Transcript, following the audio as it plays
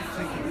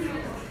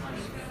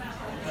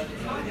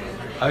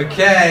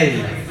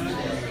Okay.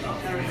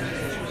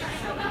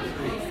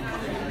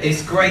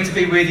 It's great to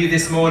be with you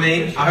this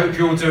morning. I hope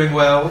you're all doing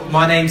well.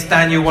 My name's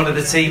Daniel, one of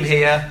the team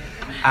here,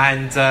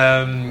 and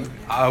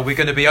we're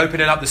going to be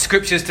opening up the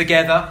scriptures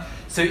together.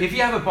 So if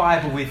you have a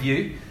Bible with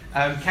you,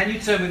 can you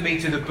turn with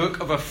me to the book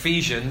of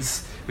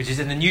Ephesians, which is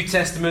in the New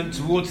Testament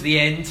towards the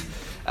end.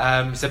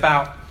 It's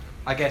about,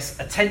 I guess,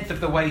 a tenth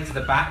of the way to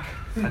the back,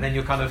 and then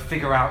you'll kind of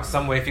figure out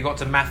somewhere. If you got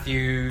to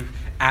Matthew,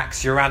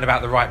 Acts, you're around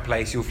about the right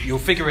place. You'll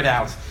figure it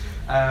out.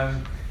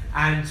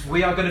 And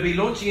we are going to be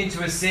launching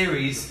into a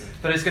series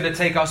that is going to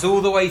take us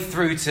all the way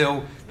through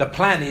till the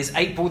plan is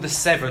April the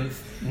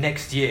 7th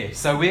next year.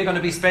 So we're going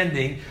to be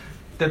spending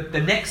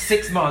the next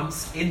 6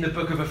 months in the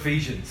book of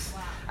Ephesians.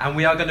 And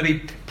we are going to be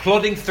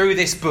plodding through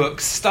this book,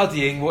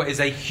 studying what is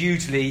a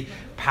hugely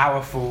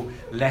powerful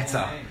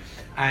letter.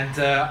 And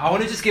I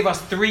want to just give us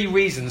 3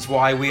 reasons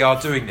why we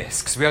are doing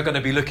this. Because we are going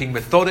to be looking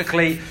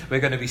methodically. We're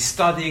going to be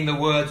studying the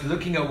words,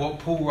 looking at what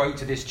Paul wrote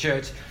to this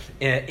church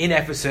in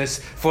Ephesus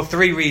for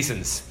 3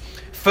 reasons.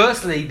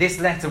 Firstly, this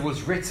letter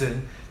was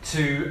written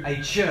to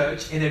a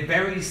church in a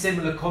very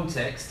similar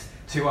context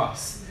to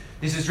us.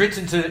 This is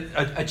written to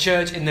a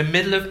church in the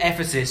middle of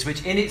Ephesus,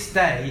 which in its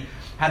day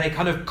had a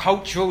kind of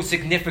cultural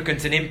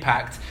significance and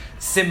impact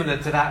similar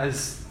to that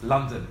as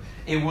London.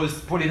 It was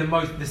probably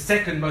the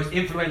second most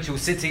influential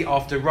city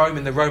after Rome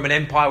in the Roman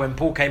Empire when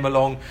Paul came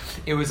along.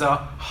 It was a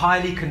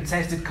highly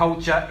contested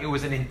culture. It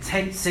was an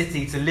intense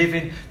city to live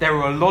in. There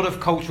were a lot of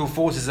cultural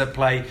forces at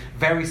play,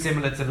 very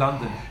similar to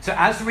London. So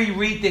as we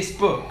read this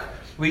book,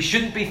 we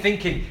shouldn't be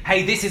thinking,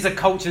 hey, this is a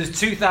culture that's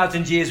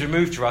 2,000 years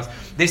removed from us.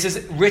 This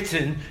is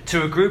written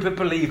to a group of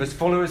believers,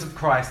 followers of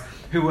Christ,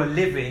 who are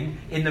living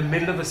in the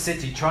middle of a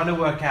city, trying to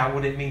work out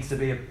what it means to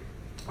be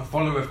a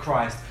follower of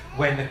Christ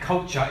when the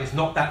culture is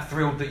not that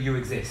thrilled that you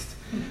exist.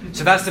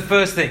 So that's the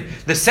first thing.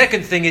 The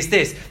second thing is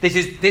this. This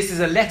is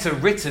a letter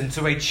written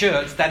to a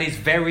church that is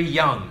very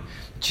young,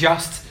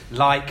 just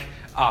like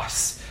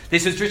us.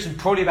 This was written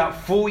probably about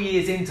 4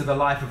 years into the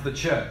life of the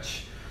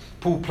church.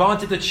 Paul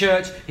planted the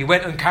church, he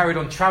went and carried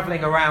on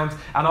travelling around,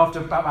 and after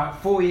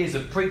about 4 years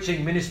of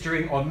preaching,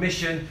 ministering on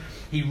mission,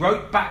 he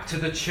wrote back to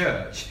the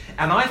church.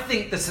 And I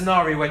think the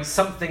scenario went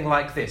something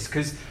like this,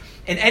 because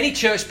in any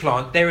church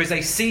plant, there is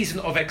a season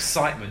of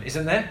excitement,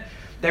 isn't there?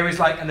 There is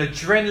like an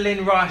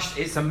adrenaline rush.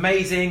 It's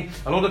amazing.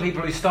 A lot of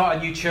people who start a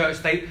new church,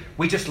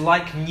 we just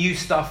like new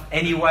stuff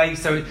anyway.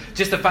 So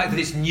just the fact that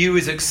it's new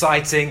is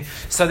exciting.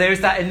 So there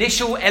is that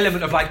initial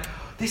element of like,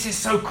 this is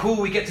so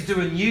cool, we get to do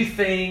a new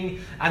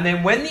thing. And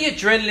then when the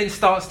adrenaline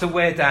starts to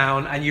wear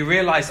down and you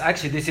realise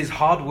actually this is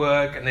hard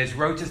work and there's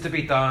rotas to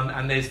be done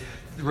and there's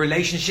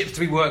relationships to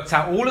be worked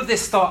out, all of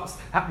this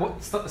stuff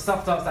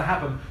starts to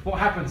happen. What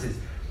happens is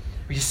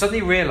we just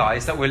suddenly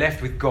realise that we're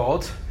left with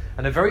God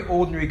and a very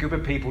ordinary group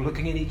of people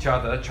looking at each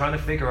other, trying to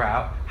figure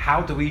out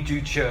how do we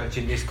do church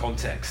in this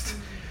context.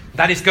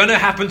 That is going to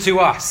happen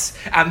to us.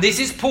 And this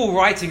is Paul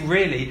writing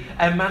really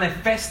a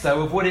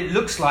manifesto of what it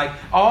looks like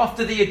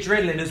after the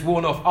adrenaline has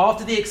worn off,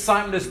 after the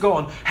excitement has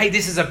gone. Hey,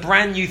 this is a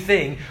brand new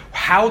thing.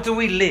 How do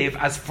we live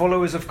as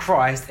followers of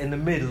Christ in the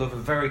middle of a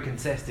very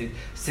contested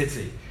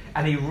city?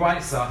 And he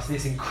writes us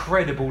this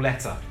incredible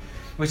letter,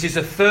 which is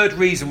the third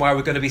reason why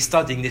we're going to be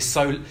studying this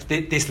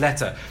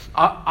letter.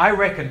 I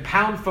reckon,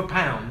 pound for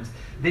pound,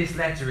 this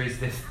letter is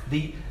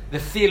the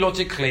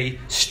theologically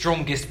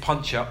strongest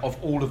puncher of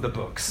all of the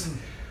books.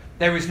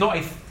 There is not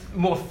a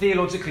more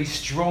theologically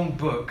strong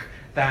book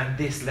than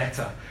this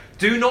letter.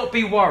 Do not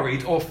be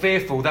worried or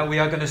fearful that we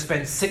are going to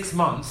spend 6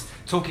 months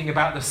talking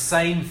about the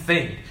same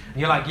thing. And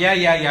you're like,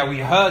 yeah, we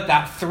heard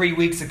that 3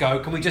 weeks ago.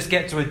 Can we just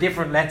get to a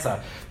different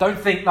letter? Don't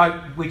think like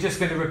we're just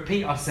going to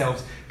repeat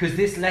ourselves, because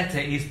this letter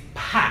is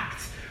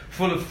packed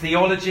full of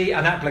theology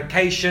and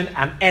application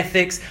and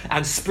ethics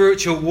and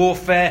spiritual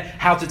warfare,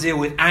 how to deal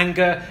with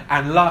anger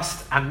and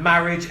lust and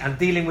marriage and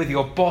dealing with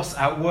your boss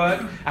at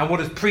work, and what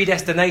does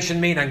predestination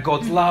mean and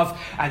God's love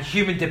and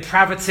human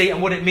depravity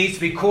and what it means to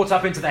be caught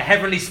up into the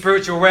heavenly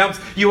spiritual realms.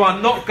 You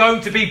are not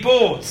going to be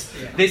bored.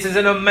 This is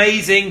an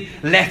amazing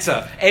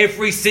letter.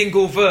 Every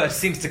single verse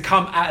seems to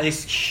come at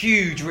this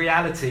huge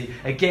reality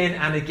again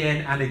and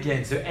again and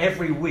again. So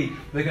every week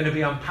we're going to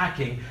be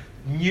unpacking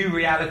new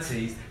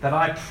realities that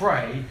I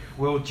pray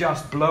will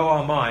just blow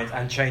our minds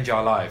and change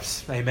our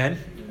lives. Amen?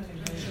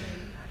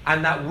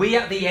 And that we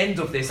at the end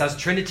of this, as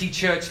Trinity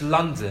Church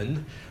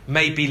London,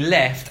 may be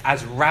left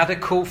as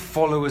radical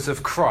followers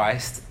of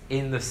Christ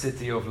in the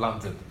city of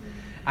London.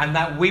 And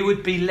that we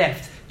would be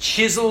left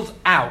chiseled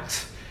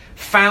out,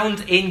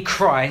 found in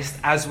Christ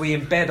as we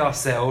embed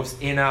ourselves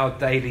in our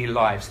daily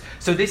lives.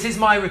 So this is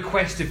my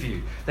request of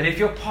you, that if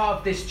you're part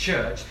of this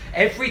church,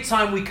 every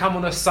time we come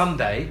on a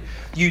Sunday,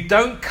 you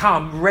don't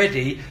come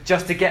ready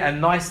just to get a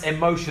nice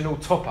emotional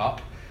top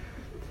up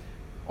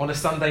on a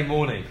Sunday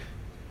morning,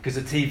 because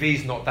the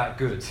TV's not that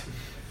good.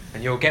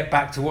 And you'll get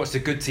back to watch the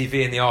good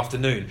TV in the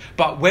afternoon.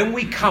 But when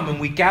we come and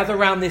we gather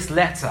around this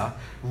letter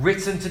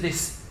written to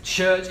this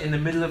church in the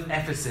middle of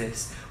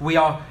Ephesus, we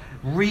are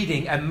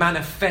reading a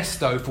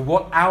manifesto for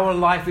what our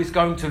life is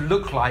going to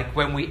look like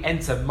when we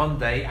enter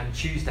Monday and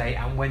Tuesday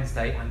and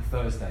Wednesday and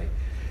Thursday.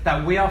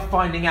 that we are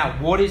finding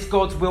out what is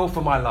God's will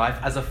for my life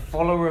as a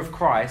follower of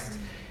Christ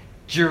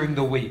during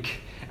the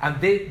week. And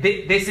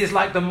this is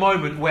like the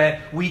moment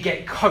where we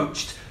get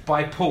coached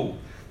by Paul.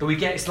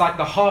 It's like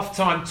the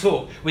halftime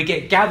talk. We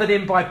get gathered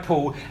in by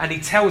Paul, and he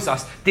tells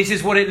us this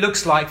is what it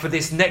looks like for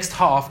this next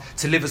half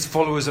to live as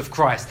followers of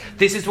Christ.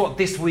 This is what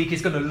this week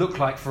is going to look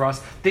like for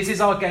us. This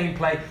is our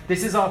gameplay.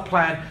 This is our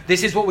plan.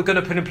 This is what we're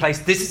going to put in place.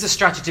 This is the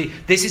strategy.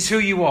 This is who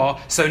you are.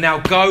 So now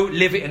go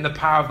live it in the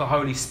power of the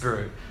Holy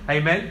Spirit.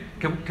 Amen?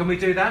 Can we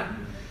do that?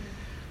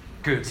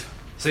 Good.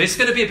 So this is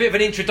going to be a bit of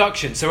an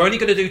introduction. So we're only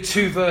going to do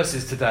 2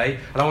 verses today.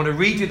 And I want to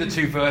read you the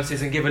 2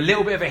 verses and give a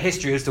little bit of a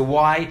history as to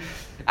why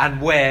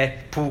and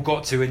where Paul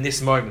got to in this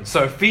moment.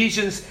 So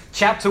Ephesians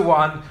chapter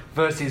 1,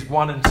 verses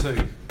 1 and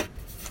 2.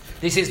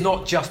 This is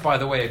not just, by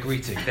the way, a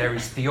greeting. There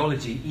is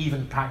theology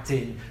even packed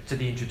in to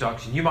the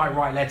introduction. You might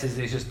write letters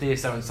and it's just dear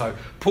so-and-so.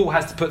 Paul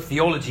has to put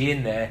theology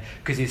in there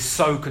because he's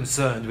so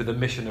concerned with the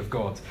mission of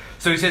God.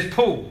 So he says,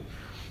 Paul,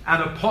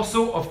 an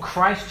apostle of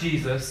Christ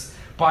Jesus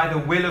by the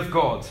will of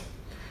God,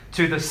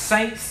 to the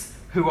saints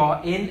who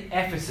are in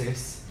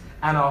Ephesus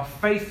and are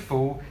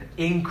faithful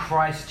in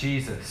Christ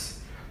Jesus.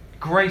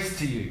 Grace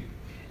to you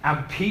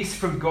and peace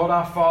from God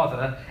our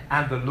Father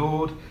and the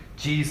Lord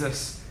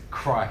Jesus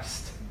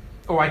Christ.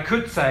 Or I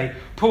could say,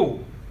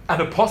 Paul,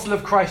 an apostle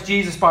of Christ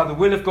Jesus by the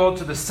will of God,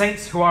 to the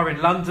saints who are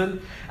in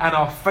London and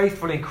are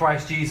faithful in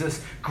Christ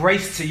Jesus.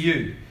 Grace to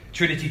you,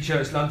 Trinity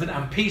Church London,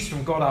 and peace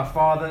from God our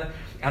Father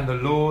and the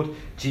Lord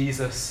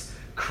Jesus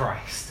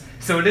Christ.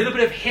 So a little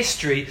bit of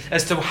history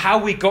as to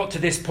how we got to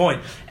this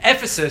point.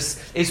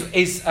 Ephesus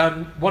is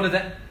one of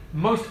the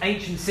most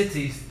ancient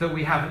cities that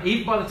we have. And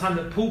even by the time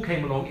that Paul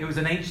came along, it was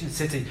an ancient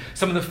city.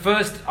 Some of the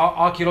first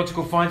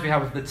archaeological finds we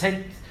have of the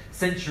 10th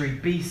century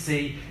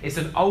BC. It's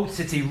an old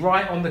city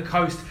right on the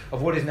coast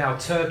of what is now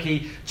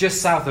Turkey,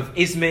 just south of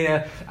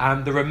Izmir.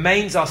 The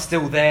remains are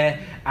still there,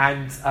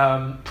 and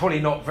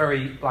probably not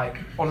very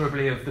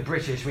honourably of the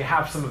British. We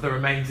have some of the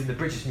remains in the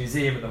British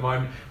Museum at the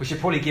moment. We should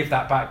probably give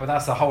that back, but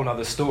that's a whole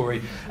other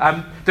story.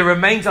 The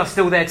remains are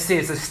still there to see.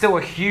 It's still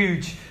a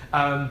huge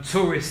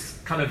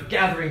tourist kind of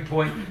gathering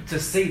point to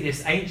see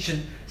this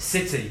ancient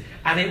city,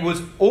 and it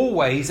was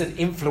always an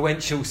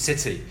influential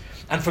city.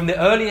 And from the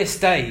earliest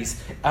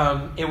days,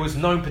 it was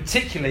known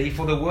particularly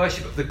for the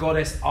worship of the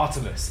goddess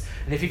Artemis.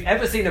 And if you've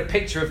ever seen a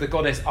picture of the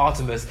goddess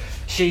Artemis,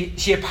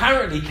 she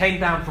apparently came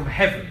down from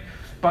heaven,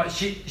 but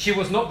she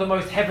was not the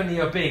most heavenly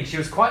of beings. She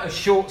was quite a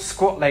short,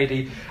 squat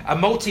lady, a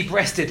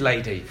multi-breasted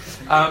lady,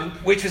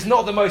 which was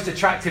not the most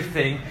attractive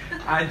thing.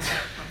 And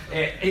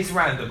it's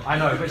random, I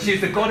know, but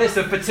she's the goddess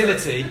of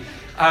fertility.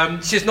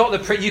 She's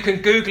not you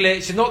can Google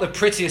it. She's not the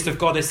prettiest of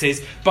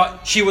goddesses,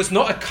 but she was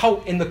not a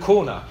cult in the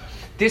corner.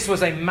 This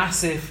was a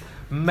massive,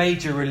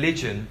 major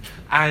religion,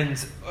 and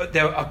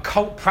there were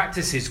occult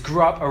practices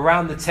grew up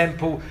around the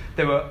temple.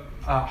 There were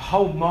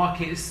whole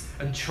markets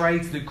and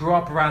trades that grew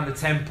up around the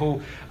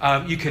temple.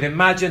 You can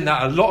imagine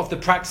that a lot of the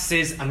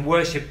practices and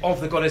worship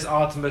of the goddess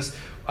Artemis,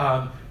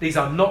 these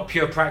are not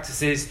pure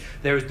practices.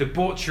 There is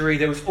debauchery.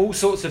 There was all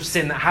sorts of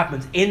sin that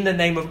happened in the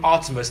name of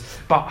Artemis,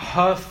 but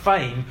her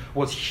fame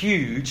was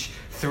huge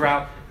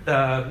throughout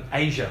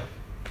Asia.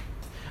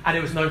 And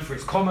it was known for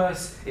its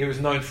commerce, it was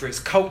known for its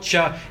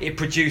culture. It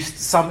produced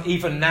some,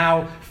 even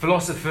now,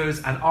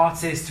 philosophers and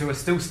artists who are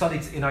still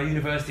studied in our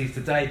universities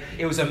today.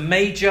 It was a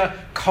major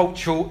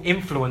cultural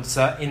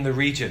influencer in the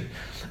region.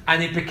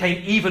 And it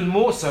became even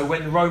more so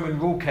when Roman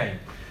rule came.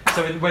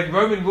 So when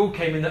Roman rule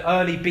came in the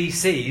early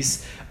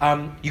BCs,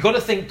 you've got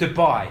to think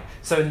Dubai.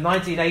 So in the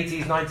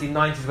 1980s,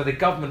 1990s, where the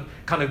government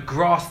kind of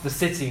grasped the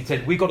city and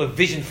said, we've got a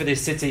vision for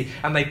this city,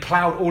 and they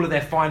ploughed all of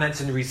their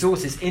finance and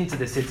resources into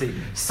the city.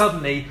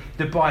 Suddenly,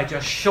 Dubai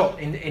just shot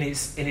in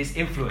its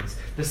influence.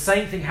 The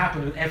same thing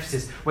happened with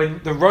Ephesus. When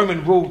the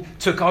Roman rule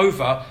took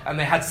over and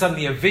they had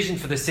suddenly a vision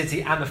for the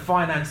city and the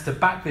finance to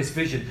back this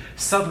vision,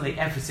 suddenly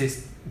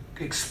Ephesus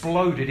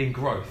exploded in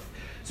growth.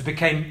 So it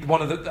became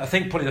one of the, I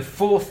think, probably the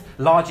 4th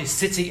largest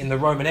city in the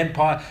Roman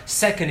Empire,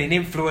 second in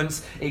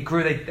influence. It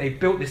grew. They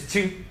built this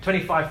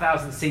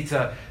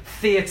 25,000-seater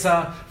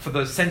theatre for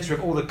the centre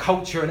of all the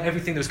culture and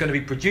everything that was going to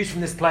be produced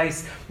from this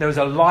place. There was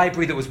a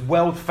library that was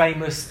world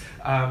famous,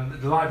 the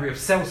Library of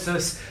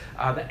Celsus.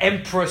 The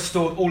emperor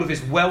stored all of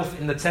his wealth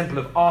in the Temple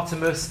of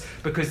Artemis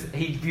because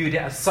he viewed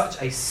it as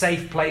such a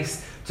safe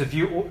place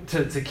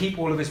to keep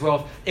all of his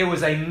wealth. It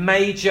was a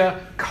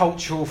major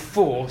cultural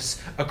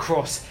force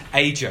across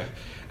Asia.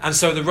 And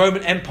so the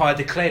Roman Empire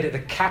declared it the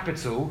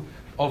capital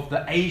of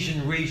the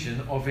Asian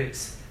region of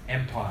its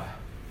empire.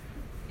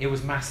 It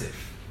was massive.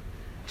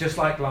 Just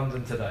like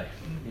London today.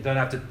 You don't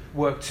have to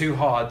work too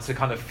hard to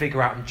kind of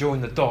figure out and join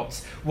the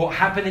dots. What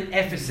happened in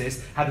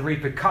Ephesus had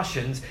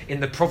repercussions in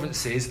the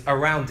provinces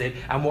around it,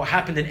 and what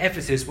happened in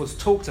Ephesus was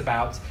talked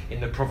about in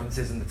the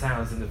provinces and the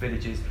towns and the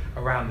villages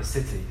around the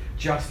city,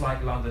 just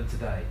like London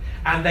today.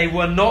 And they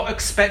were not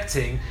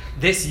expecting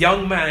this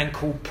young man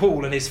called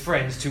Paul and his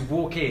friends to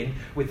walk in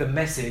with the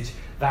message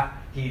that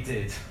he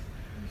did.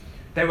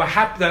 They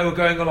were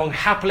going along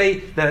happily.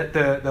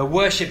 The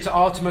worship to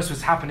Artemis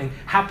was happening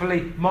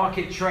happily.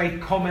 Market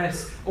trade,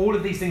 commerce, all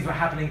of these things were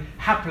happening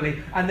happily.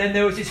 And then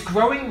there was this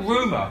growing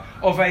rumour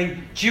of a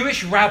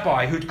Jewish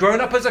rabbi who'd grown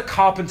up as a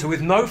carpenter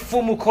with no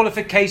formal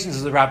qualifications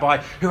as a rabbi,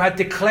 who had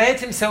declared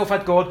himself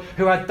as God,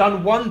 who had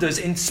done wonders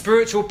in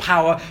spiritual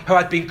power, who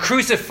had been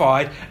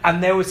crucified.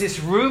 And there was this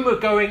rumour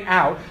going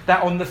out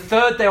that on the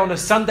third day, on a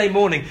Sunday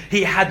morning,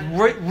 he had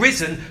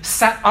risen,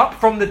 sat up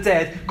from the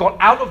dead, got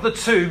out of the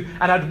tomb,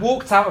 and had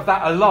walked out of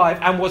that alive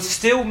and was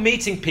still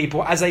meeting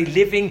people as a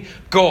living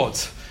God.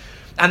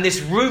 And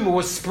this rumour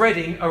was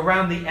spreading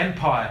around the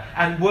empire,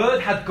 and word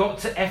had got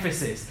to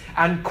Ephesus,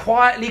 and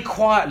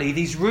quietly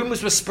these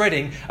rumours were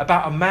spreading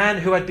about a man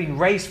who had been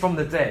raised from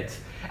the dead.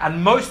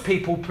 And most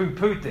people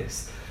poo-pooed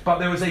this, but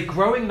there was a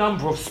growing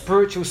number of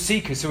spiritual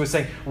seekers who were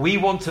saying, we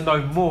want to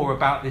know more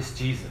about this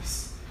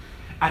Jesus.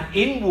 And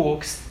in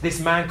walks this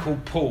man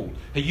called Paul,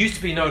 who used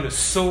to be known as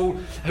Saul,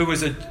 who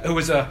was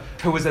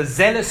a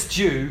zealous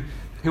Jew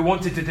who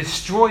wanted to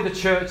destroy the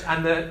church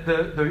and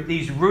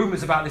these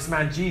rumours about this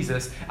man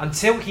Jesus,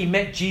 until he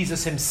met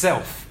Jesus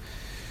himself.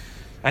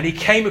 And he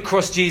came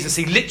across Jesus.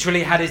 He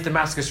literally had his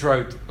Damascus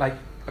Road, like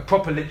a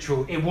proper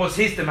literal. It was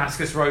his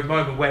Damascus Road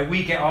moment, where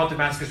we get our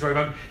Damascus Road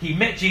moment. He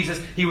met Jesus.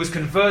 He was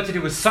converted.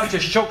 It was such a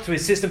shock to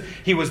his system.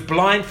 He was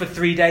blind for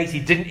 3 days. He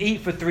didn't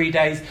eat for 3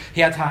 days. He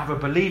had to have a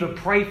believer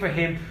pray for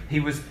him. He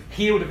was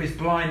healed of his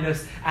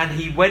blindness. And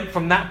he went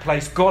from that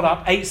place, got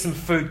up, ate some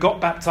food, got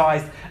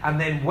baptized,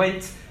 and then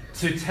went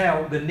to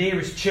tell the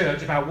nearest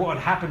church about what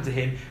had happened to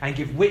him and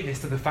give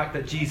witness to the fact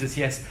that Jesus,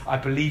 yes, I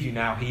believe you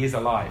now, he is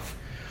alive.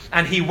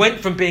 And he went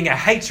from being a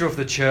hater of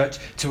the church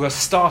to a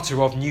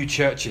starter of new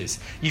churches.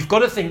 You've got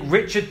to think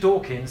Richard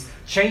Dawkins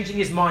changing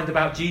his mind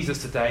about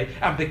Jesus today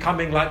and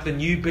becoming like the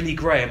new Billy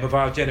Graham of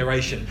our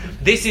generation.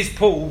 This is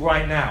Paul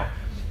right now.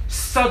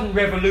 Sudden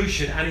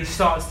revolution, and he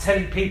starts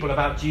telling people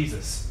about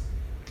Jesus.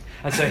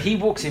 And so he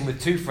walks in with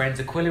 2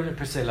 friends, Aquila and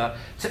Priscilla,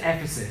 to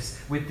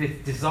Ephesus with the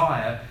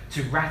desire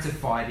to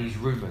ratify these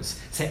rumours.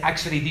 Say,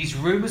 actually, these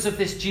rumours of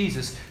this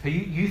Jesus, who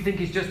you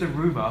think is just a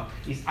rumour,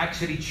 is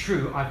actually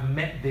true. I've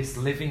met this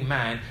living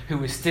man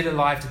who is still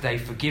alive today,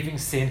 forgiving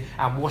sin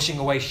and washing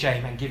away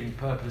shame and giving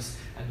purpose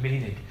and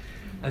meaning.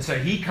 And so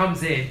he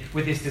comes in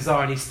with this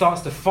desire, and he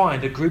starts to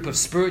find a group of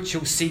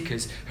spiritual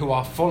seekers who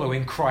are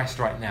following Christ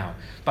right now.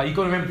 But you've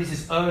got to remember, this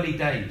is early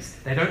days.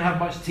 They don't have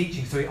much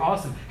teaching. So he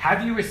asks them,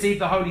 have you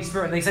received the Holy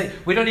Spirit? And they say,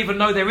 we don't even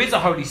know there is a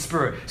Holy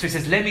Spirit. So he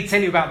says, let me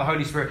tell you about the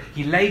Holy Spirit.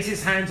 He lays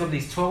his hands on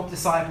these 12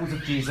 disciples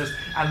of Jesus,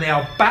 and they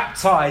are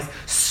baptized,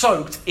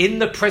 soaked in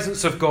the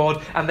presence of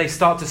God, and they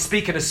start to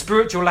speak in a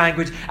spiritual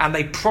language, and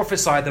they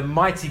prophesy the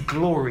mighty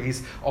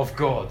glories of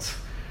God.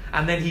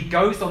 And then he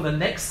goes on the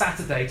next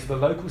Saturday to the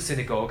local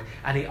synagogue,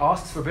 and he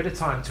asks for a bit of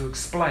time to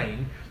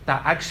explain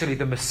that actually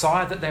the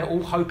Messiah that they're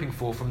all hoping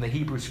for from the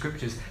Hebrew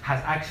Scriptures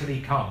has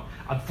actually come.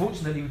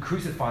 Unfortunately, we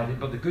crucified him,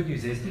 but the good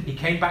news is he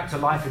came back to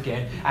life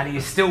again, and he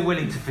is still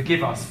willing to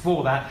forgive us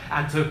for that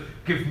and to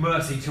give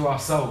mercy to our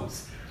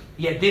souls.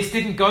 Yet this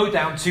didn't go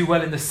down too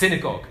well in the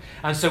synagogue.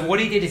 And so what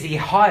he did is he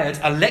hired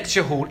a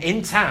lecture hall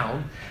in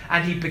town,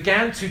 and he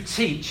began to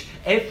teach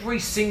every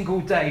single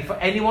day for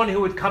anyone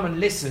who would come and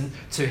listen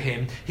to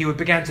him. He would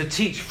begin to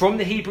teach from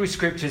the Hebrew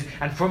Scriptures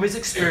and from his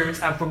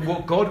experience and from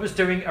what God was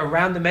doing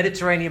around the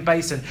Mediterranean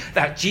basin,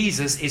 that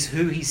Jesus is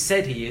who he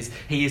said he is.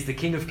 He is the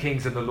King of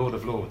Kings and the Lord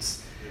of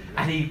Lords.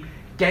 And he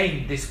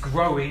gained this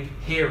growing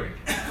hearing.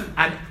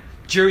 And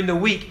during the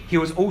week, he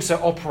was also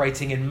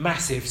operating in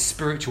massive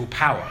spiritual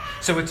power.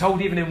 So we're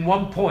told even in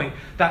one point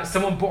that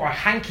someone brought a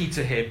hanky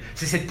to him.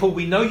 So he said, Paul,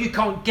 we know you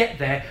can't get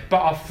there,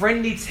 but our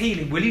friend needs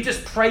healing. Will you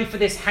just pray for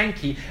this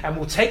hanky? And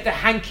we'll take the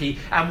hanky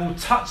and we'll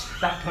touch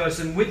that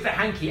person with the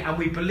hanky, and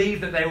we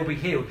believe that they will be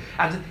healed.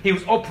 And he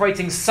was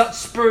operating such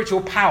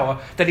spiritual power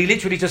that he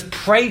literally just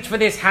prayed for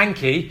this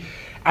hanky,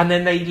 and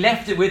then they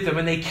left it with them,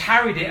 and they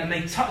carried it, and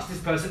they touched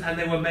this person, and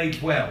they were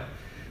made well.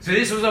 So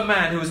this was a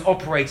man who was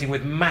operating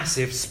with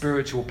massive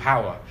spiritual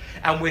power.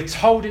 And we're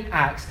told in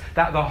Acts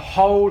that the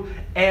whole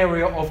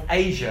area of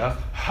Asia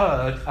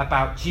heard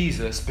about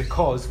Jesus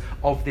because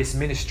of this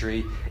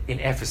ministry in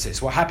Ephesus.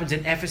 What happens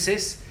in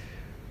Ephesus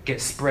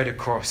gets spread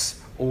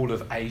across all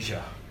of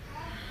Asia.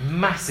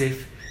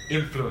 Massive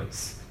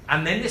influence.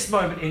 And then this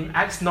moment in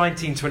Acts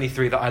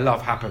 19:23 that I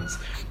love happens.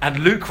 And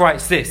Luke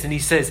writes this, and he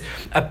says,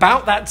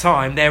 about that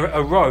time there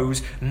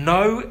arose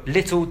no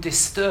little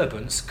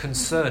disturbance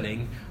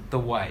concerning the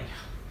way.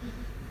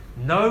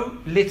 No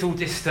little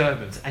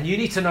disturbance. And you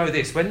need to know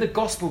this. When the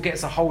gospel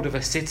gets a hold of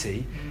a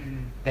city,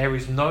 there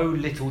is no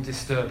little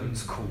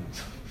disturbance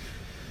called.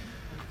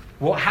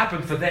 What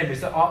happened for them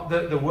is that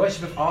the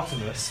worship of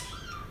Artemis,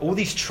 all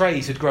these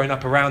trades had grown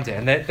up around it,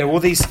 and there were all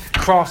these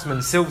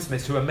craftsmen,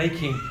 silversmiths, who were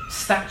making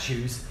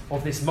statues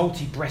of this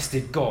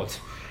multi-breasted god.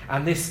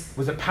 And this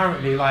was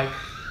apparently like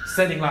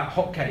selling like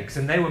hotcakes,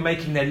 and they were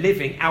making their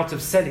living out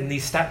of selling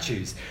these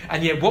statues.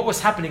 And yet what was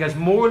happening as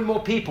more and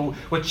more people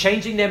were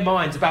changing their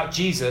minds about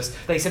Jesus,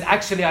 they said,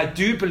 actually, I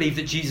do believe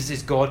that Jesus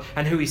is God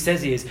and who he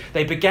says he is.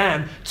 They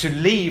began to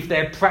leave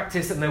their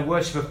practice and their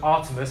worship of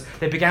Artemis.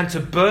 They began to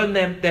burn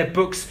their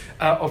books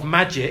of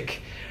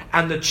magic.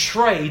 And the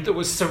trade that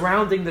was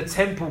surrounding the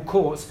temple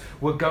courts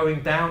were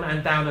going down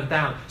and down and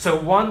down. So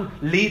one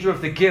leader of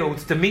the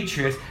guild,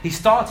 Demetrius, he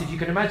started, you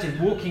can imagine,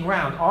 walking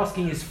around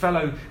asking his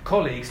fellow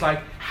colleagues,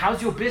 like,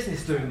 how's your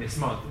business doing this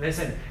month? And they're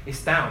saying,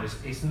 it's down,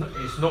 it's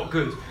not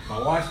good.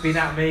 My wife's been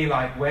at me,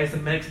 like, where's the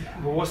mix?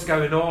 Well, what's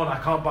going on? I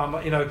can't buy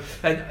my,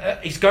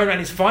 And he's going around,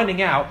 he's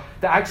finding out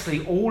that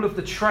actually all of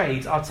the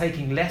trades are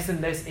taking less and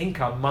less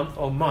income month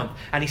on month.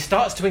 And he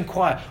starts to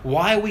inquire,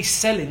 why are we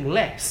selling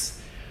less?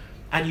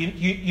 And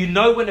you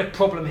know when a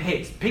problem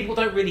hits, people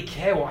don't really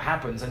care what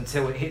happens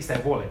until it hits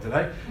their wallet, do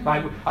they?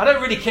 Like, I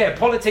don't really care.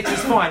 Politics is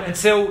fine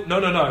until,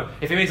 no.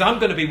 If it means I'm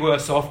going to be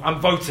worse off,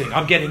 I'm voting.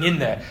 I'm getting in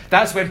there.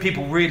 That's when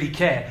people really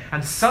care.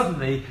 And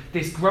suddenly,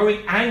 this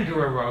growing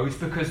anger arose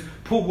because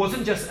Paul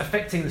wasn't just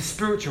affecting the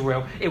spiritual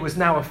realm. It was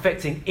now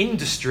affecting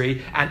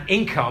industry and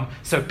income.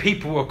 So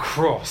people were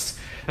cross.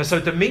 And so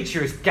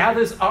Demetrius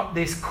gathers up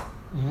this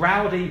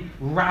rowdy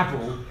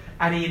rabble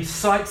and he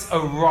incites a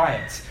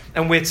riot.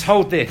 And we're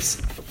told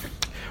this,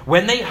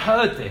 when they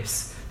heard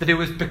this, that it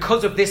was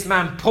because of this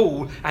man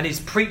Paul and his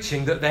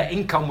preaching that their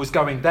income was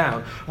going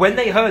down. When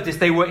they heard this,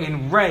 they were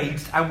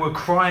enraged and were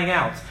crying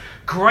out,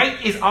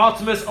 "Great is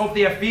Artemis of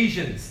the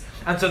Ephesians."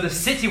 And so the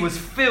city was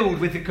filled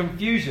with the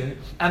confusion,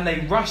 and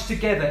they rushed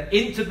together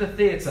into the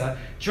theatre,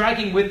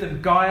 dragging with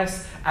them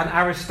Gaius and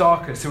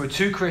Aristarchus, who were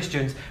two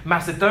Christians,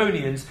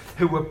 Macedonians,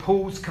 who were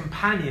Paul's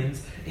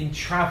companions in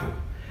travel.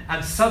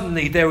 And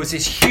suddenly there was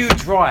this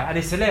huge riot, and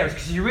it's hilarious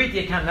because you read the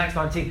account in Acts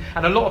 19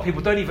 and a lot of people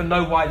don't even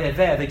know why they're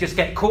there. They just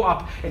get caught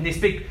up in this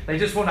they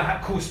just want to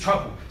cause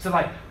trouble. So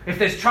like, if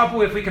there's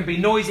trouble, if we can be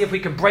noisy, if we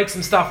can break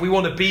some stuff, we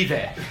want to be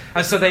there.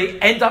 And so they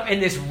end up in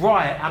this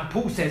riot, and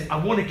Paul says,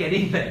 I want to get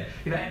in there.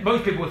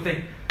 Most people would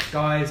think,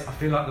 guys, I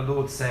feel like the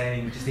Lord's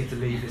saying we just need to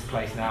leave this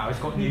place now. It's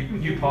got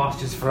new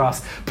pastures for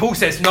us. Paul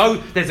says, no,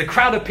 there's a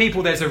crowd of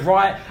people, there's a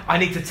riot. I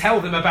need to tell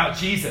them about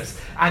Jesus.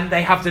 And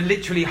they have to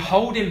literally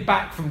hold him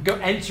back from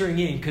entering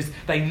in because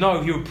they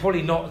know he will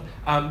probably not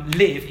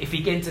live if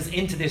he enters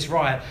into this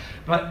riot.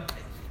 But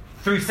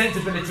through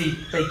sensibility,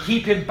 they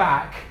keep him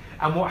back.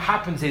 And what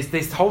happens is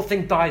this whole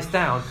thing dies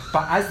down.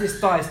 But as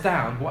this dies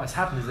down, what has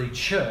happened is the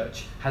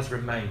church has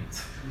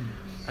remained.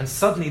 And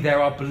suddenly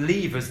there are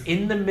believers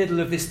in the middle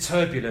of this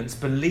turbulence.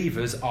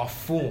 Believers are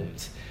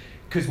formed.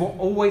 Because what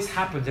always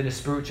happens in a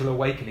spiritual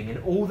awakening, in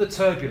all the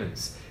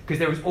turbulence, because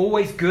there is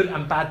always good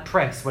and bad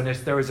press when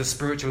there is a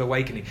spiritual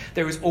awakening.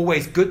 There is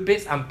always good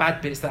bits and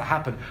bad bits that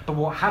happen. But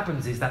what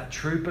happens is that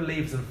true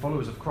believers and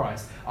followers of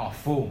Christ are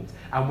formed.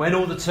 And when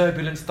all the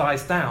turbulence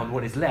dies down,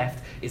 what is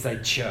left is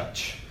a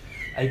church.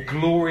 A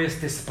glorious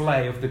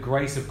display of the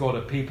grace of God,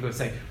 of people who are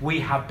saying,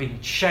 we have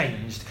been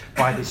changed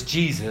by this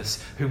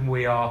Jesus whom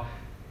we are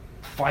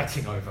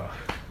fighting over.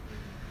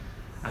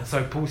 And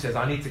so Paul says,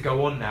 I need to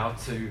go on now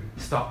to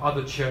start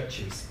other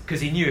churches,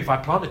 because he knew if I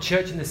plant a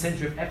church in the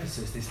centre of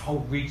Ephesus, this whole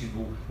region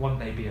will one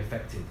day be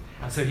affected.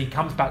 And so he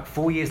comes back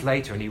 4 years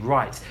later and he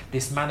writes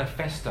this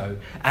manifesto,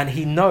 and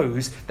he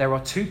knows there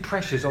are two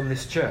pressures on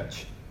this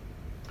church.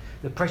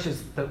 The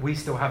pressures that we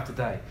still have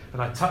today.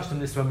 And I touched on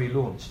this when we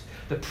launched.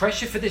 The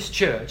pressure for this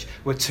church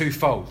were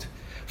twofold.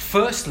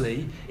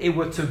 Firstly, it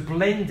were to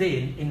blend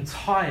in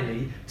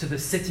entirely to the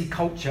city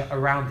culture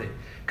around it.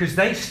 Because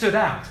they stood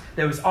out.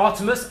 There was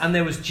Artemis and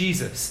there was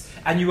Jesus.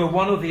 And you were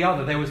one or the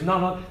other. There was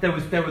none other. There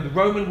were the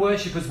Roman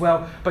worship as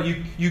well. But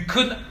you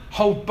couldn't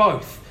hold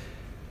both.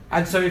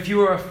 And so if you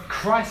were a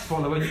Christ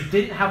follower and you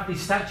didn't have these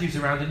statues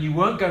around and you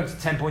weren't going to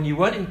temple and you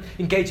weren't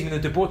engaging in the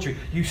debauchery,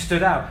 you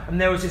stood out. And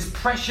there was this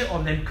pressure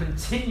on them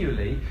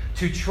continually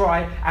to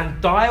try and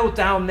dial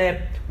down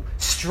their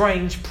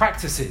strange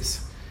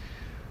practices.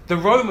 The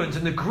Romans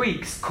and the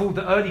Greeks called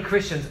the early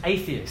Christians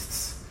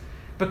atheists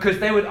because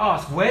they would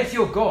ask, where's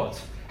your God?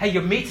 Hey,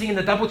 you're meeting in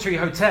the Doubletree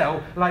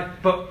Hotel,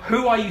 but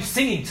who are you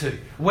singing to?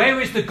 Where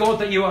is the God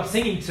that you are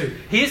singing to?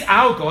 Here's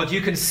our God,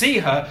 you can see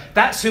her,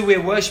 that's who we're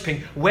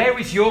worshipping. Where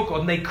is your God?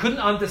 And they couldn't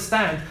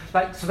understand,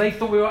 so they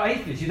thought we were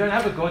atheists. You don't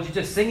have a God, you're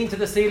just singing to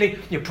the ceiling,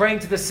 you're praying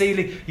to the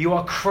ceiling, you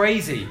are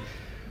crazy.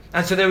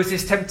 And so there was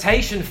this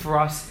temptation for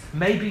us,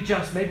 maybe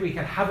we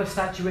could have a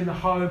statue in the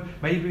home,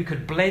 maybe we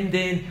could blend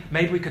in,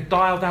 maybe we could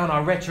dial down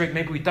our rhetoric,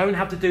 maybe we don't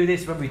have to do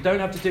this, maybe we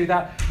don't have to do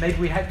that, maybe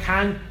we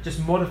can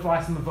just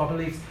modify some of our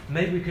beliefs,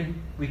 maybe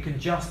we can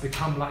just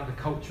become like the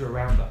culture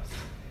around us.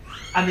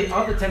 And the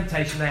other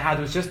temptation they had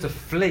was just to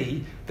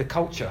flee the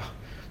culture,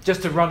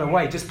 just to run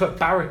away, just put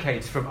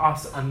barricades from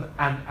us,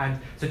 and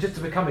so just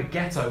to become a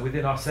ghetto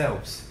within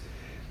ourselves.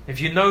 If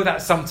you know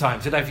that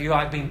sometimes, if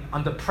you've been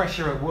under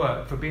pressure at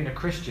work for being a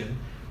Christian,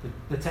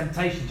 the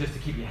temptation just to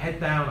keep your head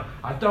down,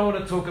 I don't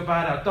want to talk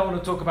about it, I don't want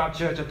to talk about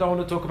church, I don't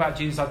want to talk about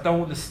Jesus, I don't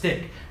want to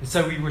stick. And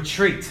so we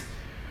retreat.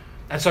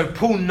 And so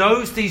Paul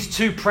knows these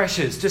two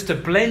pressures, just to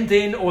blend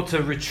in or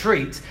to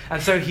retreat.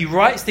 And so he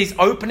writes these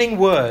opening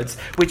words,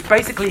 which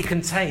basically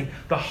contain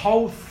the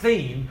whole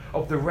theme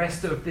of the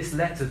rest of this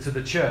letter to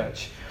the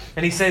church.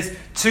 And he says,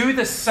 to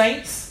the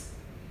saints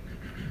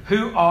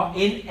who are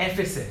in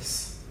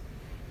Ephesus.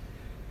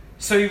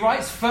 So he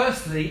writes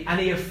firstly, and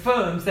he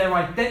affirms their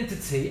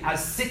identity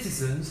as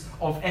citizens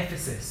of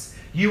Ephesus.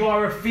 You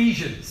are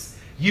Ephesians.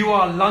 You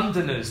are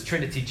Londoners,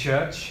 Trinity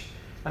Church.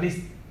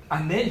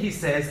 And then he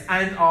says,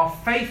 and are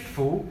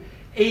faithful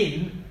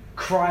in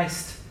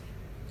Christ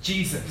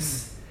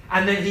Jesus.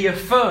 And then he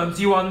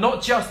affirms, you are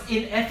not just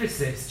in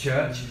Ephesus,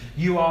 church,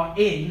 you are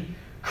in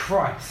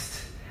Christ.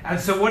 And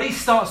so what he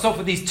starts off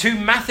with these two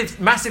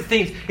massive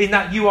themes, in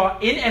that you are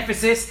in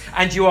Ephesus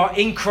and you are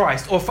in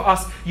Christ. Or for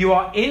us, you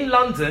are in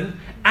London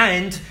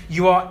and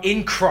you are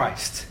in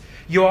Christ.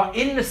 You are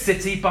in the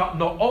city, but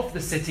not of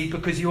the city,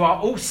 because you are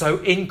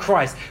also in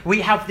Christ.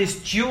 We have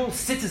this dual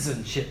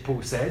citizenship,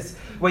 Paul says,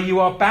 where you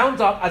are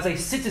bound up as a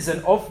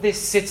citizen of this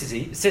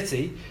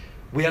city.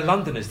 We are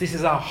Londoners. This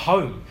is our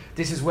home.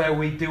 This is where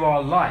we do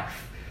our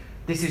life.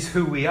 This is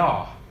who we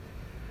are.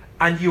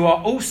 And you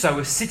are also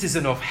a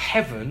citizen of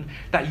heaven,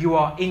 that you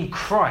are in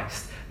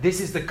Christ. This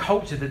is the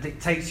culture that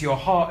dictates your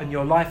heart and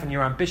your life and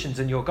your ambitions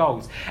and your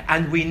goals.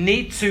 And we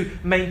need to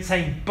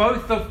maintain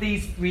both of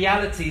these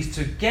realities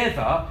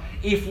together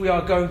if we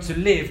are going to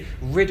live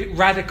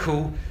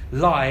radical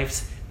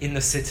lives in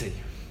the city.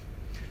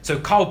 So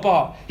Karl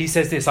Barth, he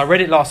says this. I read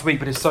it last week,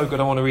 but it's so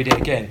good I want to read it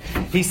again.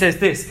 He says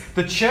this: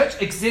 the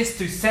church exists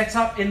to set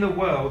up in the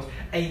world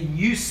a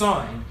new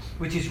sign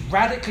which is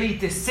radically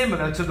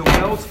dissimilar to the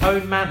world's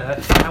own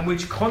manner and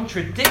which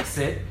contradicts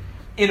it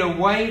in a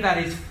way that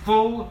is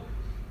full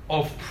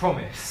of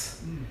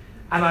promise.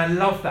 And I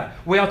love that.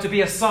 We are to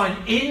be a sign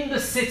in the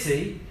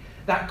city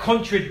that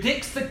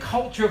contradicts the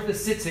culture of the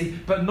city,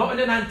 but not in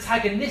an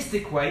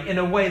antagonistic way, in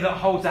a way that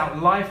holds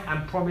out life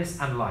and promise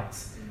and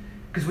light.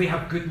 Because we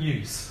have good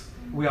news.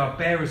 We are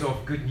bearers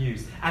of good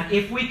news. And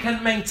if we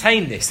can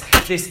maintain this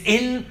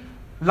in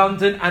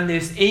London and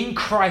this in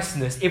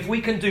Christness, if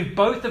we can do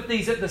both of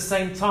these at the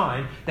same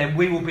time, then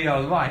we will be a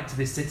light to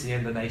this city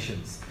and the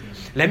nations.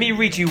 Let me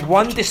read you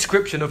one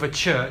description of a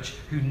church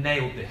who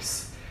nailed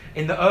this.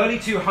 In the early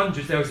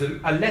 200s, there was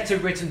a letter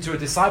written to a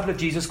disciple of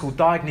Jesus called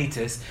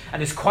Diognetus,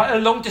 and it's quite a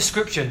long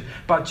description,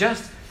 but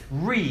just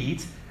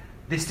read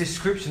this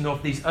description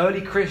of these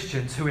early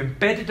Christians who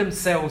embedded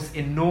themselves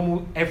in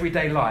normal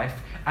everyday life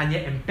and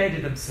yet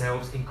embedded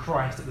themselves in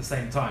Christ at the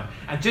same time.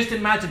 And just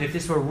imagine if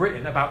this were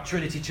written about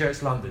Trinity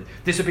Church London.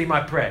 This would be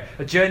my prayer.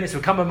 A journalist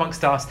would come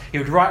amongst us, he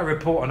would write a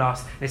report on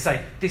us, and he'd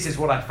say, this is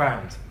what I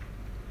found.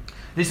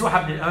 This is what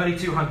happened in the early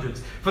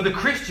 200s. For the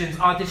Christians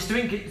are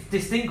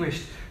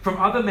distinguished from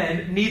other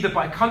men neither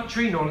by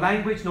country nor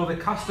language nor the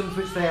customs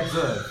which they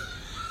observe.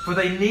 For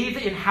they neither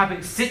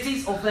inhabit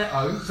cities of their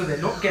own, so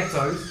they're not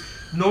ghettos,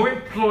 nor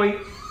employ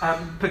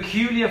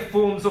peculiar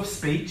forms of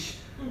speech.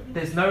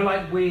 There's no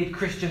like weird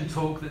Christian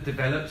talk that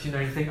develops, you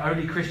think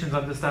only Christians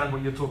understand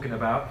what you're talking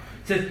about.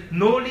 It says,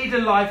 nor lead a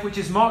life which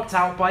is marked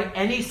out by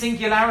any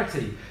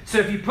singularity. So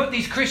if you put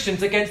these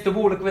Christians against the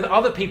wall with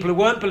other people who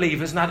weren't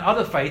believers and had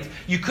other faiths,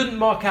 you couldn't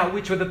mark out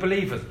which were the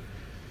believers.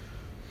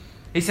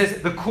 He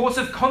says, the course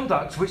of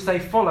conduct which they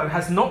follow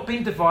has not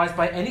been devised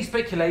by any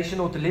speculation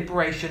or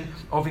deliberation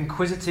of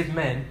inquisitive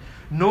men,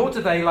 nor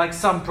do they, like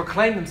some,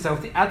 proclaim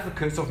themselves the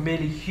advocates of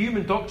merely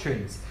human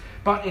doctrines,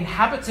 but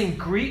inhabiting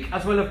Greek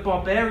as well as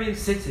barbarian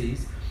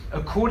cities,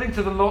 according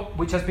to the lot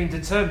which has been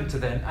determined to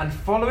them, and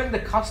following the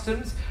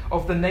customs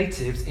of the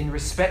natives in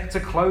respect to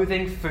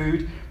clothing,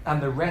 food,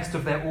 and the rest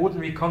of their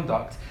ordinary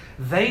conduct,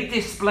 they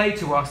display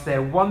to us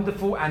their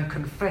wonderful and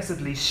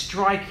confessedly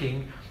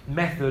striking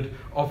method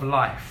of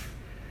life.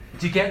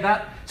 Do you get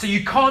that? So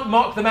you can't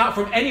mark them out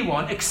from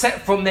anyone except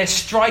from their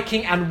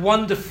striking and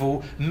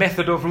wonderful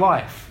method of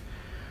life.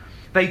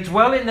 They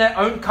dwell in their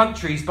own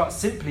countries, but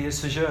simply as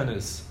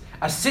sojourners.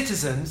 As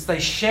citizens, they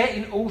share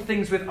in all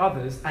things with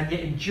others, and yet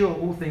endure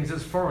all things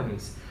as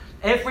foreigners.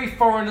 Every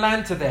foreign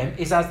land to them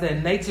is as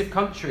their native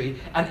country,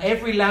 and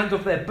every land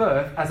of their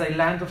birth as a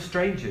land of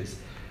strangers.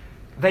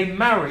 They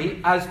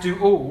marry, as do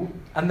all,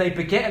 and they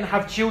beget and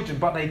have children,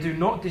 but they do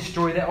not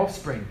destroy their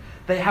offspring.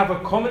 They have a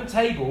common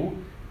table,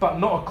 but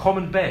not a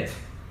common bed.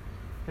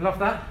 You love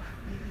that?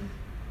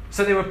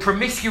 So they were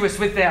promiscuous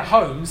with their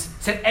homes,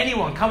 said,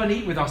 anyone, come and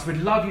eat with us, we'd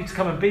love you to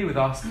come and be with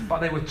us, but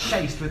they were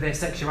chaste with their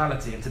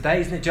sexuality. And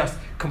today, isn't it just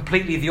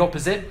completely the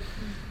opposite?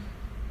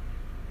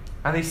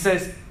 And he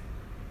says,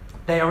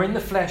 they are in the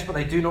flesh, but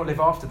they do not live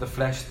after the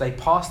flesh. They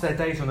pass their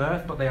days on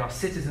earth, but they are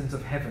citizens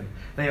of heaven.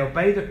 They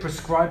obey the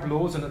prescribed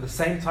laws and at the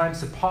same time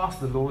surpass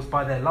the laws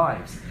by their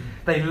lives.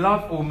 They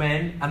love all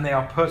men, and they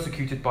are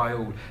persecuted by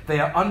all. They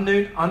are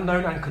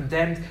unknown and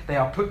condemned. They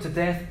are put to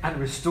death and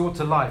restored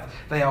to life.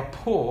 They are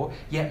poor,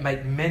 yet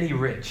make many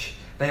rich.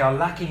 They are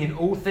lacking in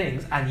all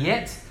things, and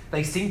yet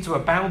They seem to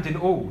abound in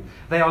all.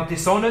 They are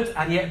dishonoured,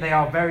 and yet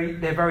they're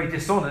very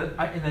dishonoured.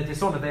 In their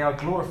dishonour, they are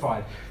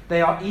glorified.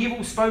 They are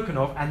evil spoken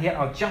of, and yet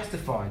are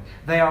justified.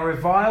 They are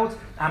reviled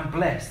and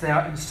blessed. They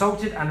are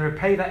insulted and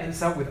repay that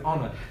insult with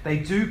honour. They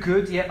do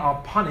good, yet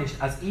are punished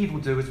as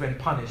evildoers when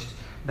punished.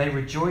 They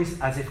rejoice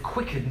as if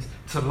quickened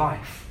to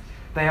life.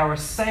 They are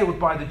assailed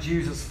by the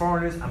Jews as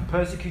foreigners and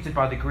persecuted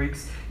by the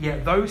Greeks,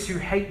 yet those who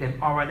hate them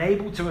are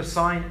unable to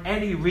assign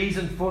any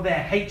reason for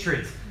their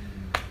hatred.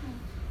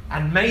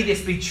 And may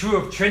this be true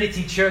of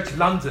Trinity Church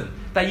London,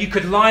 that you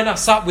could line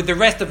us up with the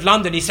rest of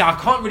London. You say, I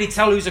can't really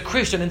tell who's a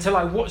Christian until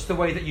I watch the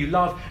way that you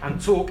love and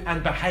talk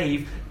and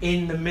behave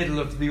in the middle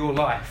of your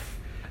life.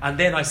 And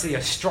then I see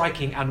a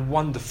striking and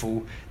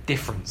wonderful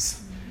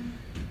difference.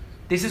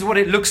 This is what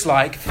it looks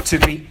like to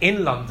be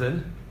in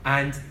London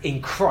and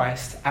in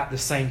Christ at the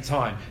same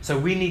time. So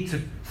we need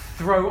to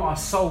throw our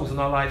souls and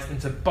our lives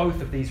into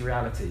both of these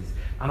realities.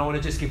 And I want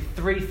to just give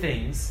 3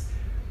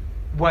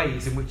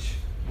 ways in which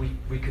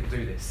we can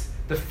do this.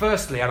 The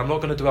firstly, and I'm not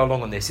going to dwell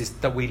long on this, is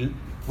that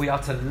we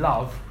are to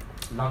love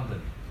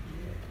London.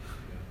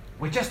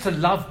 We're just to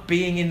love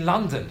being in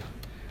London.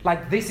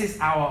 Like, this is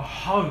our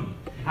home.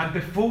 And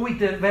before we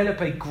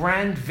develop a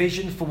grand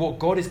vision for what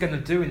God is going to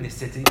do in this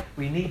city,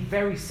 we need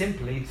very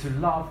simply to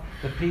love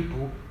the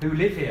people who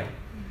live here.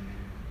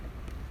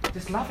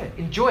 Just love it.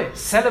 Enjoy it.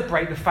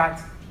 Celebrate the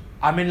fact,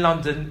 I'm in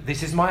London.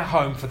 This is my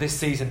home for this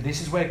season.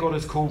 This is where God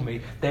has called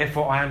me.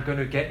 Therefore, I am going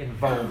to get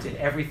involved in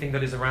everything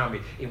that is around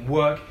me. In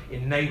work,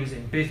 in neighbours,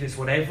 in business,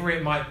 whatever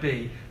it might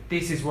be.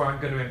 This is where I'm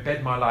going to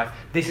embed my life.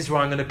 This is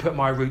where I'm going to put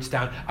my roots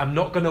down. I'm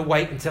not going to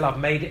wait until I've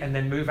made it and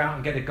then move out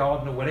and get a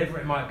garden or whatever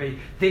it might be.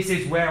 This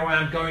is where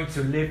I am going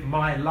to live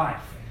my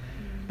life.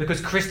 Because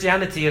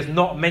Christianity is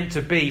not meant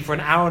to be for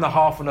an hour and a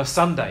half on a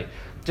Sunday,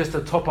 just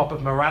a top up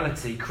of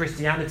morality.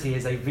 Christianity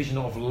is a vision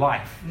of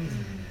life.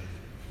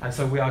 And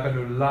so we are going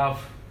to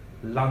love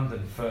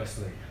London,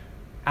 firstly.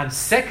 And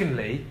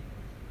secondly,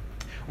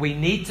 we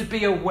need to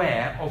be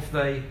aware of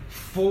the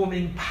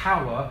forming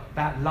power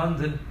that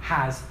London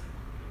has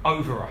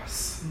over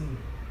us.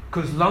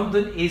 Because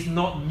London is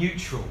not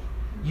neutral.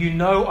 You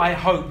know, I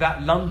hope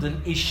that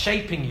London is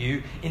shaping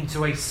you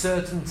into a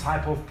certain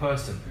type of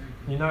person.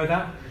 You know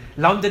that?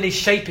 London is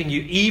shaping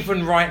you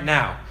even right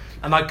now.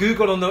 And I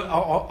Googled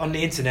on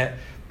the internet,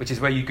 which is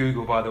where you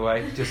Google, by the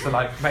way, just to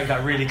make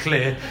that really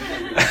clear.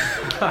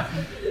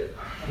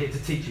 Here to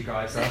teach you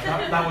guys.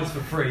 That was for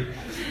free.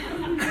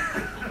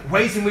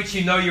 Ways in which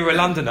you know you're a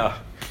Londoner.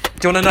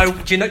 Do you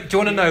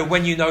want to know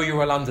when you know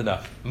you're a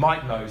Londoner?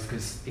 Mike knows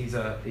because he's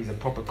a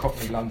proper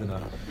Cockney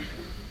Londoner.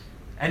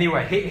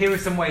 Anyway, here are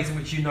some ways in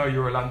which you know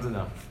you're a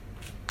Londoner.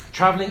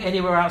 Travelling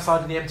anywhere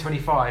outside of the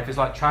M25 is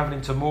like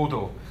travelling to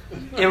Mordor.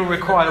 It will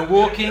require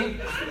walking,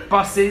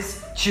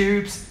 buses,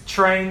 tubes,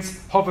 trains,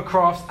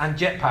 hovercrafts and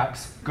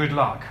jetpacks. Good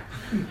luck.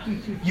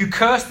 You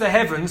curse the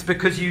heavens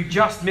because you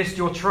just missed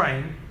your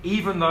train,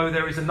 even though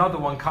there is another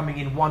one coming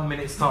in 1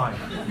 minute's time.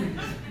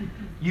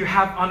 You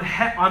have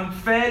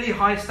unfairly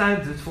high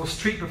standards for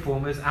street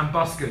performers and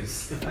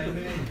buskers.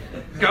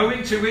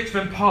 Going to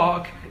Richmond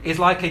Park is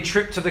like a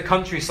trip to the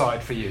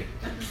countryside for you.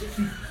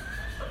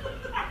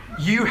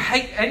 You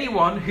hate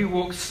anyone who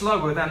walks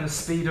slower than the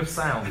speed of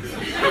sound.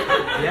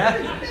 Yeah?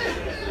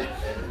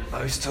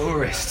 Those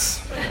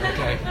tourists.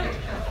 Okay.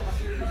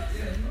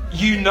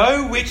 You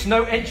know which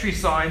no entry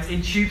signs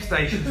in tube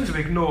stations to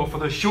ignore for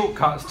the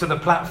shortcuts to the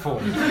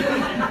platform.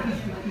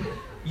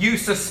 You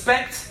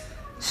suspect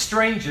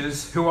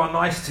strangers who are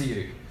nice to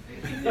you.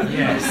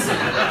 Yes.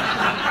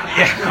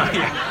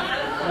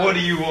 Yeah. What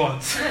do you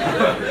want?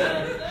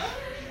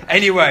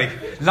 Anyway,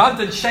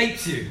 London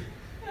shapes you.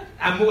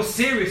 And more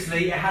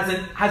seriously, it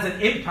has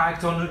an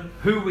impact on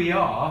who we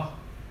are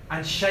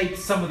and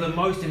shapes some of the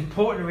most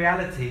important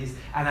realities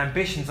and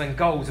ambitions and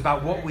goals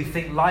about what we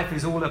think life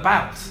is all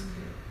about.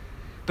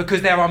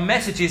 Because there are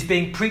messages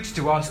being preached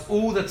to us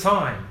all the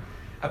time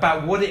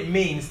about what it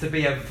means to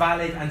be a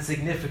valid and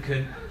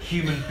significant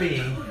human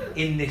being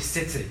in this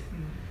city.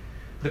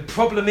 The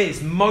problem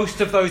is,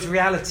 most of those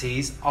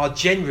realities are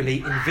generally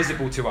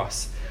invisible to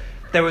us.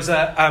 There was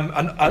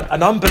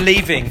an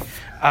unbelieving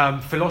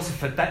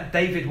philosopher,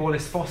 David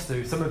Wallace Foster,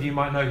 who some of you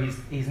might know,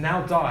 he's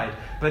now died,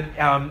 but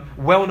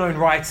well-known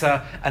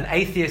writer, an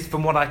atheist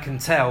from what I can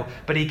tell,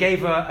 but he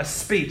gave a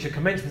speech, a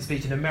commencement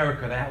speech in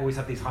America. They always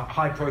have these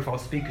high-profile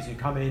speakers who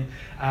come in,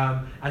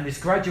 and this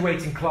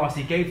graduating class,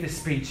 he gave this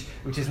speech,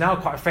 which is now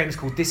quite famous,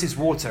 called This Is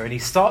Water, and he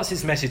starts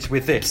his message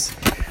with this.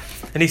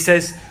 And he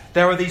says,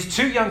 there are these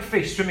 2 young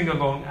fish swimming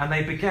along, and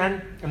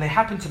they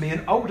happened to be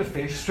an older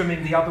fish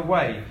swimming the other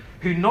way,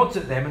 who nods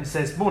at them and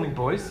says, "Morning,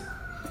 boys.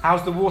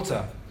 How's the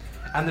water?"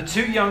 And the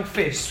 2 young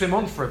fish swim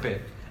on for a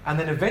bit. And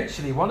then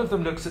eventually one of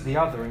them looks at the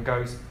other and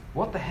goes,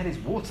 "What the hell is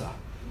water?"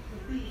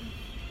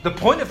 The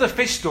point of the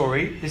fish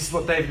story, this is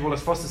what David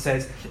Wallace Foster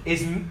says,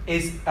 is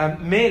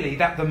merely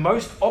that the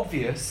most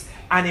obvious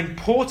and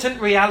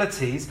important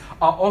realities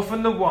are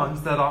often the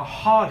ones that are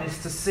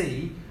hardest to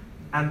see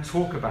and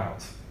talk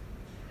about.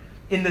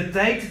 In the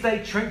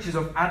day-to-day trenches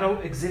of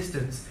adult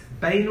existence,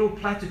 banal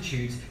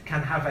platitudes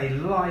can have a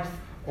life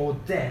or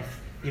death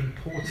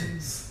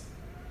importance.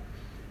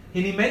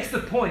 And he makes the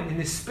point in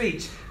this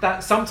speech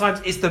that sometimes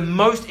it's the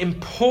most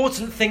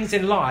important things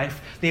in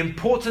life, the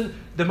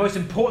most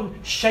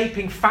important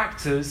shaping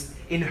factors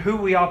in who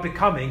we are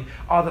becoming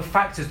are the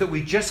factors that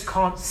we just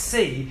can't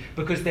see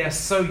because they are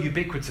so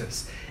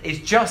ubiquitous. It's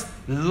just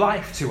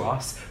life to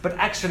us, but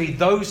actually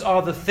those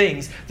are the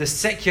things, the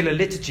secular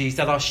liturgies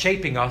that are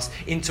shaping us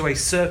into a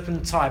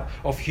certain type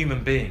of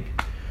human being.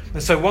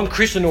 And so one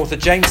Christian author,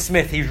 James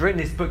Smith, he's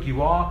written this book,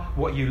 You Are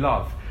What You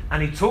Love.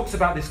 And he talks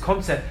about this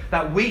concept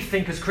that we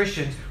think as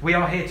Christians, we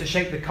are here to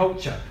shape the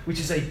culture, which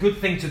is a good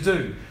thing to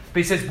do. But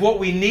he says what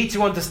we need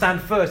to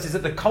understand first is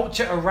that the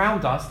culture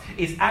around us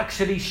is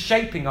actually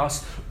shaping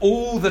us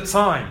all the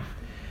time.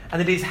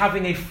 And it is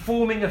having a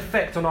forming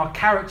effect on our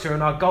character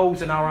and our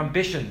goals and our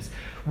ambitions.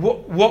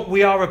 What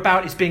we are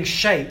about is being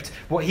shaped,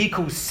 what he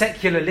calls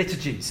secular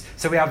liturgies.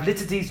 So we have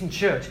liturgies in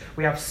church,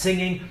 we have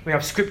singing, we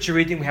have scripture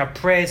reading, we have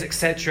prayers,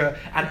 etc.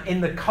 And in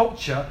the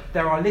culture,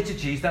 there are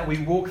liturgies that we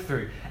walk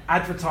through.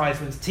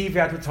 Advertisements,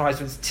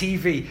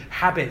 TV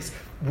habits,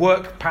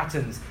 work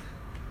patterns,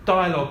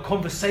 dialogue,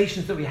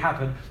 conversations that we have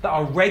that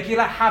are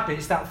regular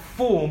habits that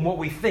form what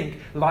we think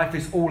life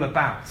is all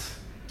about.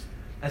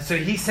 And so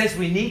he says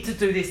we need to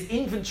do this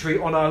inventory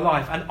on our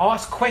life and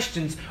ask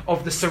questions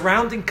of the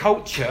surrounding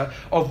culture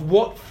of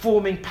what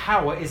forming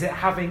power is it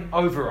having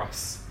over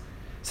us.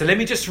 So let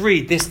me just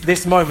read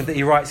this moment that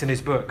he writes in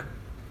his book.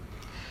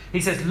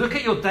 He says, look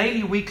at your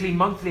daily, weekly,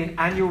 monthly and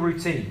annual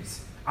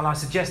routines. And I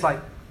suggest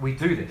we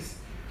do this.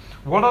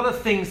 What are the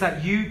things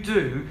that you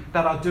do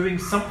that are doing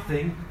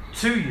something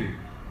to you?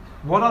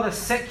 What are the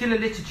secular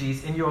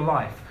liturgies in your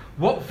life?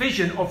 What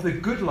vision of the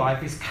good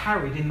life is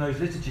carried in those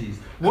liturgies?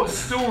 What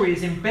story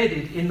is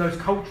embedded in those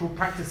cultural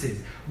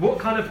practices? What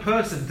kind of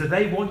person do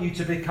they want you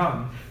to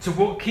become? To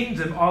what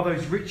kingdom are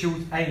those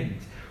rituals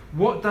aimed?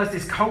 What does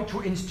this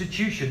cultural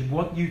institution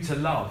want you to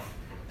love?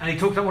 And he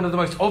talks about one of the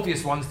most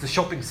obvious ones, the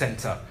shopping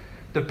centre.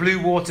 The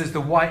Blue Waters,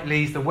 the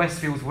Whiteleys, the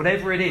Westfields,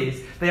 whatever it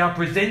is, they are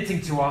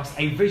presenting to us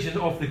a vision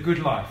of the good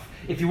life.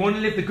 If you want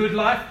to live the good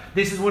life,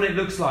 this is what it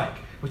looks like.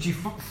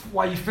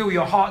 Why you feel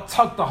your heart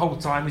tug the whole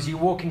time as you're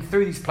walking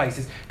through these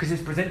places, because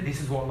it's presented,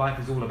 this is what life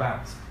is all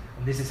about.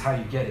 And this is how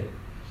you get it.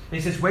 And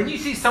he says, when you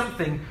see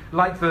something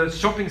like the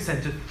shopping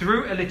centre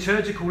through a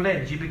liturgical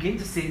lens, you begin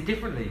to see it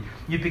differently.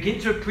 You begin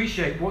to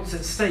appreciate what's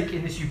at stake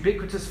in this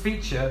ubiquitous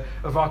feature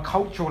of our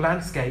cultural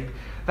landscape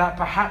that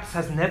perhaps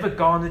has never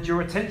garnered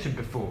your attention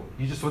before.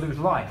 You just thought it was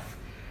life.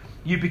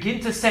 You begin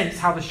to sense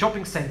how the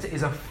shopping centre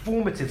is a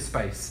formative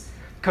space,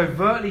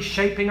 covertly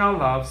shaping our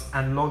loves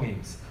and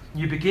longings.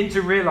 You begin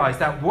to realise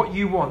that what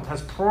you want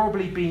has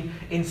probably been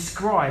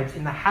inscribed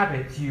in the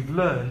habits you've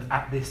learned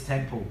at this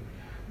temple.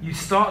 You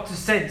start to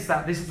sense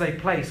that this is a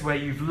place where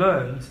you've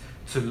learned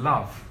to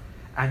love,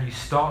 and you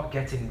start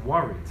getting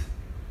worried.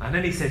 And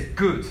then he says,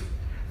 good.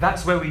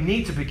 That's where we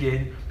need to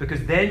begin,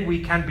 because then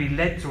we can be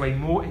led to a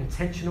more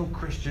intentional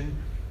Christian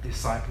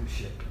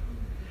discipleship.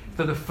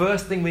 So the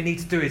first thing we need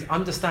to do is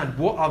understand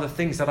what are the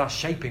things that are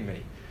shaping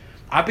me.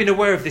 I've been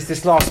aware of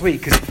this last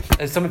week, because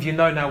as some of you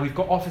know now, we've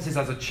got offices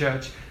as a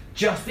church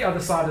just the other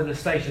side of the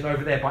station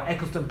over there by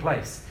Eccleston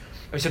Place.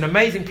 It's an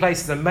amazing place,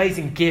 it's an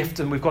amazing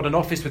gift, and we've got an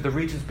office with the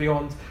Regions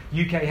Beyond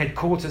UK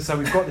headquarters, so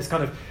we've got this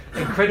kind of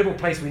incredible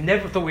place we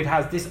never thought we'd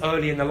have this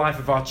early in the life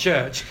of our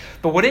church.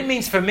 But what it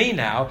means for me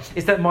now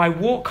is that my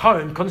walk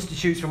home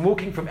constitutes from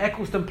walking from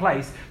Eccleston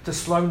Place to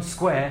Sloane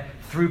Square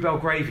through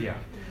Belgravia.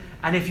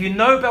 And if you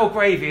know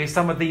Belgravia is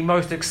some of the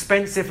most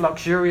expensive,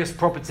 luxurious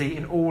property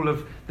in all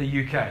of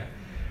the UK.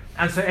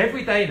 And so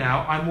every day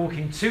now, I'm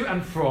walking to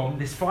and from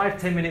this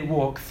 5-10 minute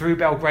walk through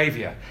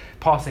Belgravia,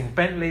 passing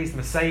Bentleys,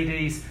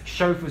 Mercedes,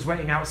 chauffeurs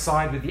waiting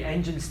outside with the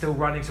engine still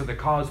running so the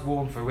car's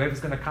warm for whoever's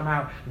going to come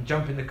out and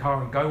jump in the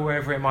car and go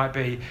wherever it might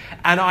be.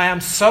 And I am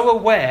so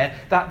aware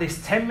that this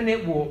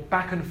 10-minute walk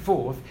back and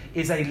forth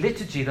is a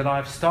liturgy that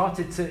I've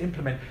started to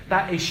implement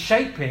that is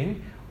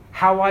shaping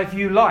how I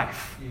view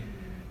life.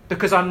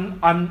 Because I'm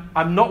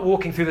not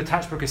walking through the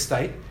Tatchbrook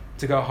estate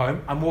to go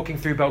home, I'm walking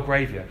through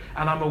Belgravia.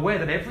 And I'm aware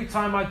that every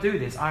time I do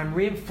this, I'm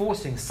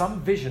reinforcing some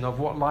vision of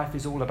what life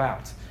is all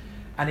about.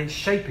 And it's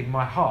shaping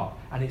my heart,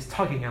 and it's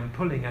tugging and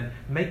pulling and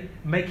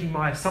making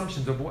my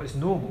assumptions of what is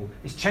normal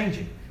is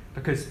changing.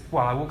 Because,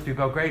 I walk through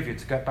Belgravia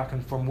to get back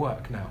and from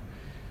work now.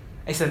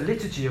 It's a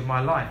liturgy of my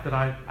life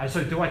that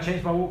so do I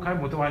change my walk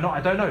home or do I not?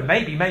 I don't know.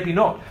 Maybe, maybe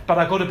not. But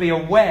I've got to be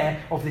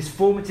aware of this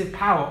formative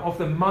power of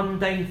the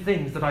mundane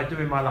things that I do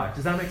in my life.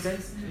 Does that make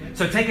sense? Yeah.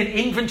 So take an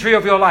inventory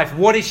of your life.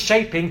 What is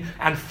shaping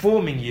and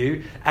forming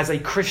you as a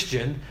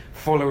Christian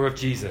follower of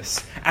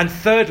Jesus? And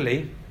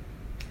thirdly,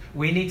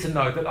 we need to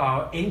know that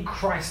our in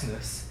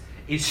Christness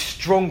is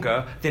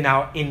stronger than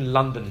our in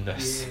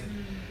Londonness. Yeah.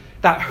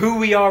 That who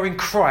we are in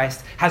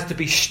Christ has to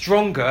be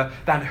stronger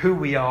than who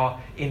we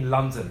are in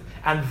London.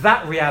 And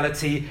that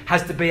reality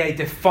has to be a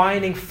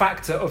defining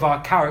factor of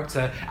our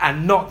character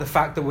and not the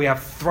fact that we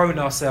have thrown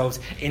ourselves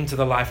into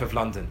the life of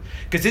London.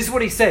 Because this is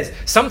what he says.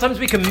 Sometimes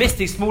we can miss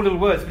these small little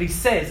words, but he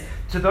says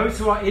to those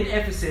who are in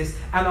Ephesus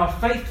and are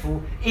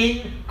faithful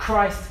in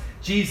Christ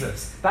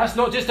Jesus. That's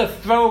not just a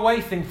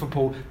throwaway thing for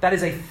Paul. That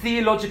is a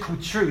theological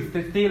truth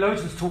that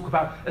theologians talk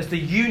about as the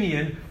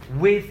union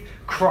with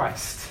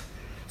Christ.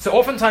 So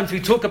oftentimes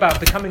we talk about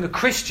becoming a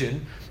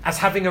Christian as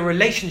having a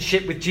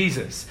relationship with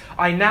Jesus.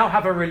 I now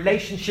have a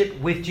relationship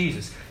with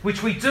Jesus,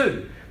 which we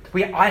do.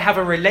 I have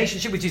a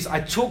relationship with Jesus. I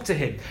talk to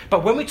him.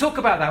 But when we talk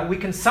about that, we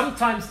can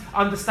sometimes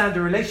understand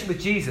a relationship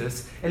with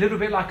Jesus a little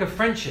bit like a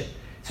friendship.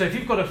 So if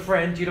you've got a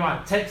friend, you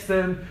might text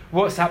them,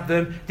 WhatsApp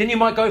them, then you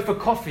might go for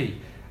coffee.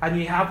 And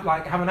you have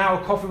an hour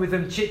of coffee with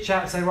them, chit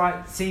chat, say,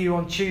 right, see you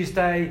on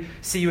Tuesday,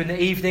 see you in the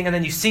evening, and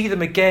then you see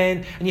them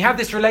again. And you have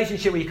this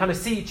relationship where you kind of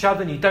see each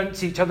other and you don't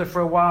see each other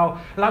for a while.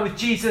 Like with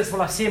Jesus,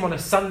 well, I see him on a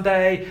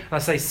Sunday, and I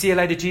say, see you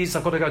later, Jesus,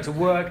 I've got to go to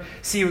work.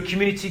 See you at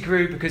community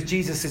group because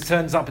Jesus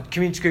turns up at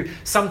community group.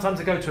 Sometimes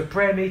I go to a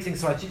prayer meeting,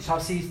 so I'll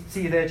see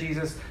you there,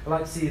 Jesus. I'd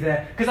like to see you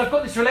there. Because I've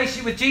got this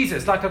relationship with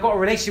Jesus, like I've got a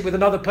relationship with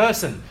another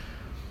person.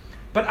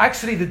 But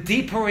actually, the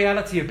deeper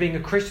reality of being a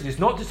Christian is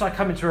not just I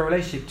come into a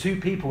relationship, two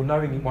people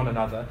knowing one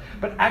another,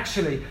 but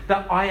actually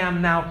that I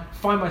am now,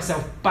 find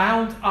myself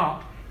bound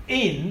up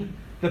in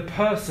the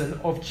person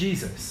of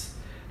Jesus.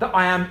 That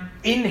I am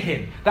in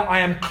him, that I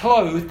am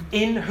clothed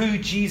in who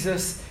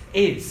Jesus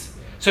is.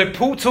 So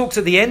Paul talks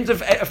at the end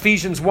of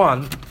Ephesians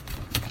 1,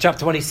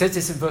 chapter 1, he says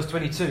this in verse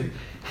 22.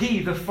 He,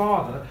 the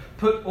Father,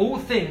 put all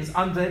things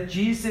under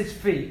Jesus'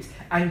 feet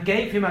and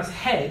gave him as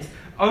head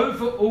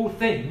over all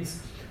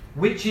things,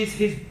 which is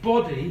his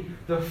body,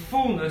 the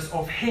fullness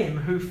of him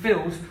who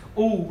fills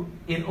all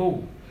in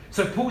all.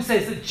 So Paul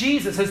says that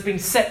Jesus has been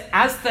set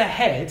as the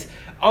head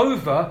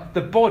over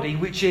the body,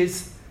 which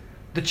is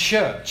the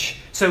church.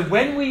 So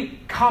when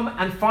we come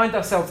and find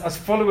ourselves as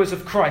followers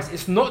of Christ,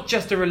 it's not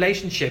just a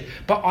relationship,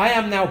 but I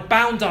am now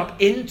bound up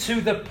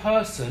into the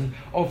person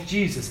of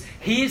Jesus.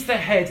 He is the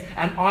head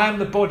and I am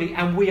the body,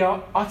 and we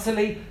are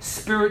utterly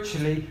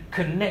spiritually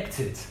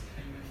connected.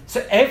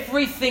 So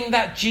everything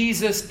that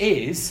Jesus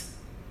is,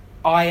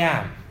 I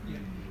am.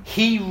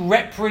 He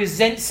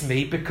represents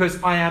me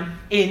because I am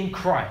in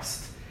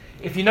Christ.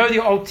 If you know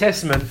the Old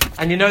Testament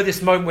and you know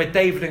this moment where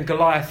David and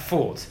Goliath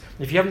fought,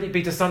 if you haven't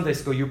been to Sunday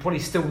school, you'll probably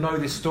still know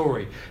this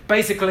story.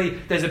 Basically,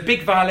 there's a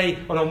big valley,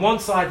 and on one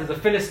side there's the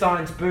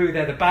Philistines, boo,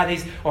 they're the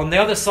baddies. On the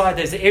other side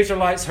there's the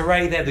Israelites,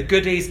 hooray, they're the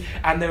goodies.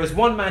 And there was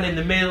one man in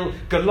the middle,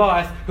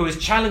 Goliath, who was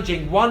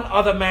challenging one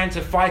other man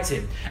to fight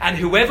him. And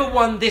whoever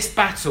won this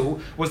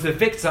battle was the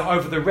victor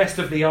over the rest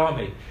of the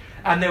army.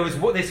 And there was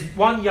this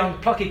one young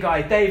plucky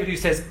guy, David, who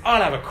says,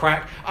 I'll have a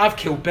crack. I've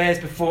killed bears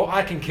before.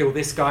 I can kill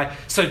this guy.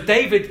 So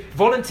David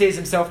volunteers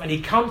himself and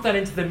he comes down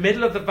into the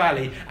middle of the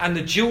valley. And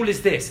the duel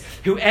is this.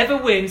 Whoever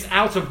wins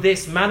out of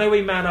this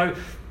mano-a-mano,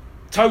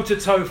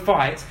 toe-to-toe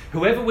fight,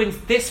 whoever wins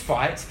this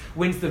fight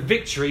wins the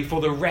victory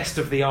for the rest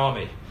of the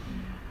army.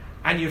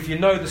 And if you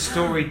know the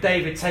story,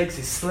 David takes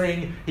his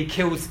sling. He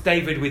kills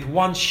David with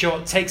one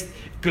shot, takes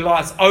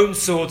Goliath's own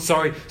sword,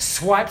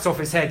 swipes off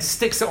his head,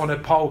 sticks it on a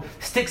pole,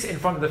 sticks it in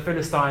front of the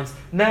Philistines,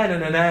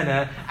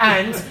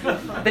 and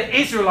the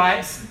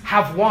Israelites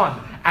have won.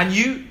 And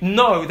you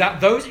know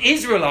that those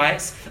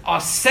Israelites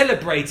are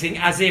celebrating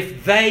as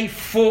if they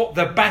fought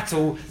the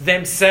battle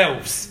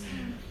themselves.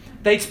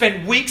 They'd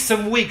spent weeks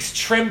and weeks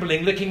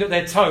trembling, looking at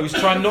their toes,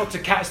 trying not to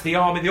catch the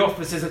army, the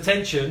officer's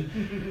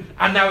attention.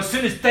 And now as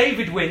soon as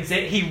David wins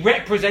it, he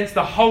represents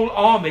the whole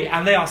army,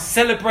 and they are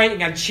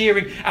celebrating and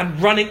cheering and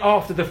running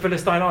after the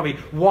Philistine army.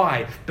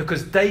 Why?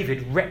 Because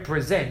David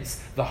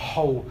represents the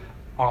whole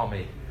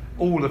army,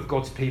 all of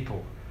God's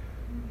people.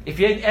 If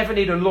you ever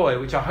need a lawyer,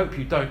 which I hope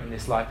you don't in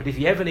this life, but if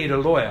you ever need a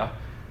lawyer,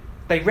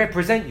 they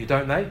represent you,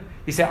 don't they?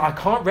 He said, I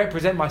can't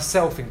represent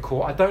myself in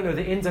court. I don't know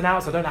the ins and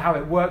outs. I don't know how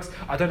it works.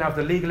 I don't have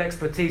the legal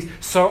expertise.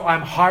 So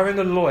I'm hiring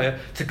a lawyer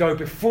to go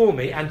before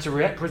me and to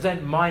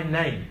represent my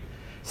name.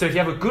 So if you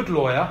have a good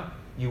lawyer,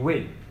 you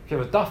win. If you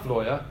have a duff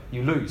lawyer,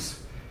 you lose.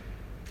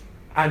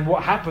 And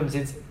what happens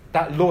is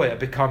that lawyer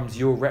becomes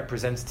your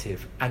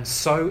representative. And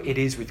so it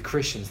is with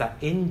Christians, that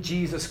in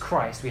Jesus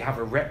Christ we have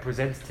a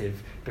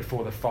representative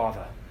before the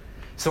Father.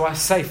 So I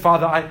say,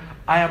 Father,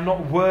 I am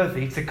not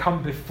worthy to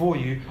come before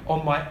you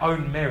on my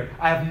own merit.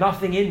 I have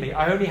nothing in me.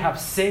 I only have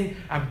sin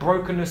and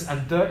brokenness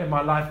and dirt in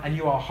my life, and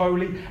you are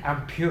holy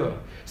and pure.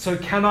 So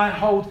can I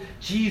hold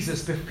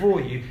Jesus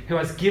before you, who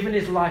has given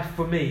his life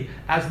for me,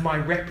 as my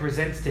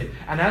representative?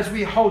 And as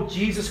we hold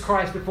Jesus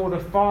Christ before the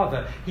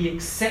Father, he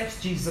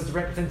accepts Jesus as a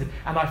representative,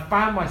 and I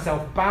found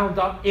myself bound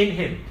up in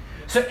him.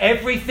 So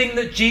everything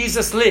that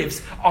Jesus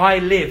lives, I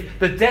live.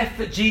 The death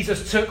that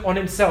Jesus took on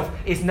himself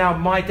is now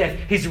my death.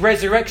 His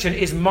resurrection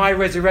is my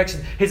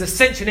resurrection. His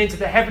ascension into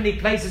the heavenly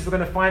places, we're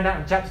going to find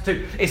out in chapter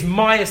 2, is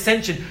my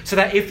ascension. So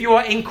that if you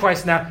are in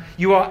Christ now,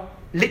 you are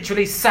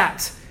literally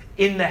sat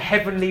in the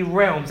heavenly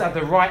realms at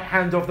the right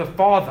hand of the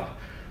Father.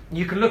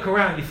 You can look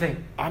around and you think,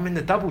 I'm in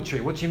the Doubletree.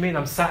 What do you mean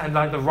I'm sat in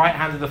like the right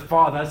hand of the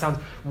Father? That sounds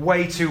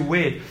way too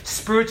weird.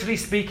 Spiritually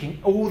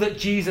speaking, all that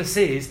Jesus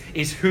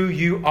is who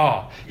you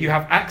are. You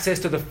have access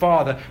to the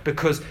Father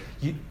because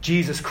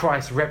Jesus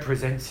Christ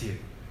represents you.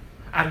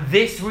 And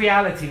this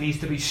reality needs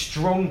to be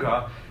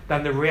stronger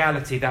than the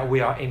reality that we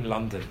are in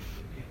London.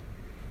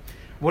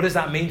 What does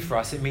that mean for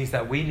us? It means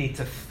that we need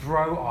to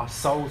throw our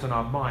souls and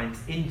our minds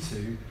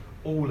into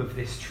all of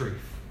this truth.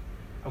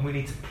 And we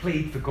need to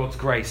plead for God's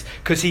grace.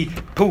 Because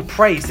Paul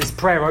prays this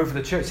prayer over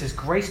the church. It says,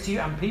 grace to you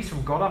and peace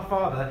from God our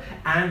Father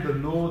and the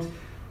Lord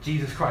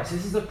Jesus Christ.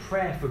 This is a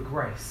prayer for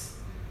grace.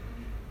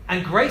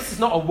 And grace is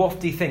not a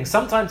wafty thing.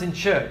 Sometimes in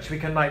church we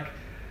can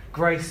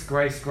grace,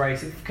 grace,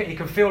 grace. It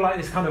can feel like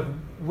this kind of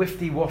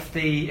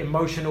wafty,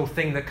 emotional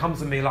thing that comes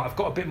to me, like I've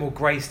got a bit more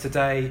grace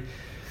today.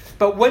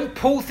 But when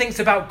Paul thinks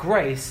about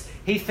grace,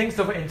 he thinks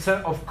of it in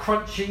terms of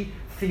crunchy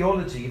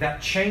theology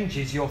that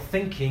changes your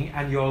thinking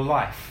and your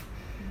life.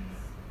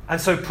 And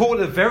so Paul,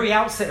 at the very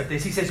outset of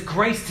this, he says,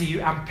 grace to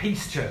you and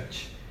peace,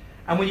 church.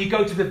 And when you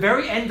go to the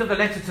very end of the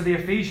letter to the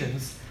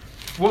Ephesians,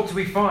 what do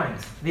we find?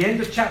 The end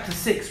of chapter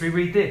 6, we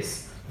read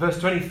this, verse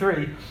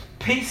 23,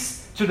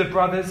 peace to the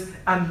brothers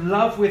and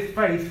love with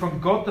faith from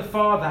God the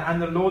Father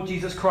and the Lord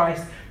Jesus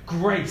Christ.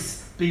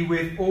 Grace be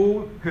with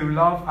all who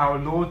love our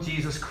Lord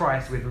Jesus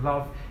Christ with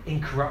love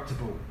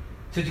incorruptible.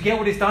 So to get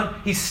what he's done,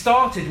 he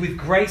started with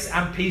grace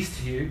and peace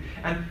to you,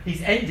 and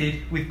he's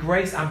ended with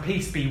grace and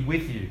peace be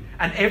with you.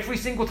 And every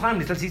single time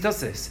he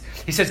does this,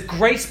 he says,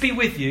 grace be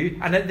with you,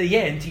 and at the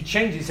end he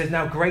changes, he says,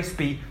 now grace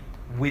be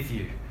with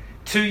you.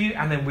 To you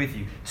and then with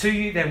you. To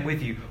you, then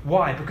with you.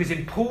 Why? Because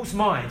in Paul's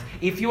mind,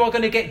 if you are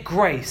going to get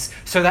grace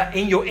so that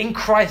your in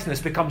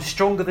Christness becomes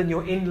stronger than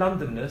your in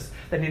Londonness,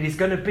 then it is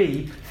going to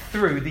be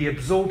through the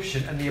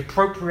absorption and the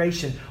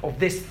appropriation of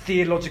this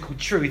theological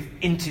truth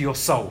into your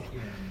soul.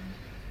 Yeah.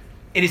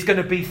 It is going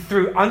to be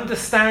through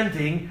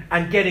understanding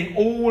and getting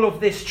all of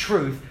this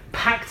truth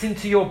packed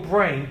into your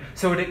brain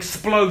so it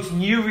explodes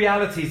new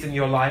realities in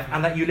your life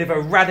and that you live a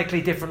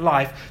radically different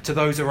life to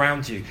those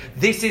around you.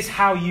 This is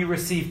how you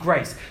receive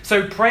grace.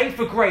 So praying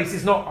for grace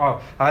is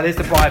not, there's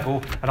the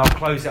Bible and I'll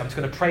close it. I'm just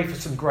going to pray for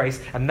some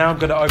grace and now I'm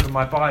going to open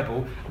my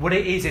Bible. What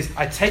it is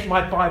I take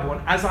my Bible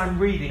and as I'm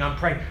reading, I'm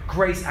praying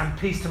grace and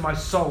peace to my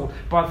soul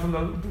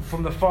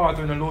from the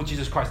Father and the Lord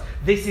Jesus Christ.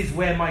 This is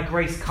where my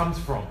grace comes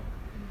from.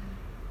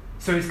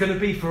 So it's going to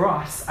be for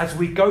us, as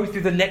we go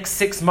through the next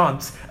 6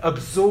 months,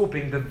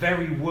 absorbing the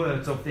very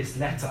words of this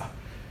letter,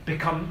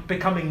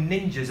 becoming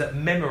ninjas at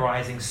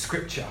memorizing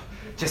scripture,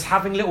 just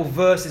having little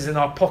verses in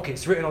our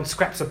pockets written on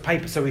scraps of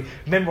paper so we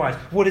memorize,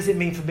 what does it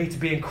mean for me to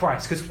be in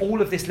Christ? Because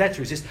all of this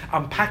letter is just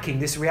unpacking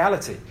this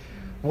reality.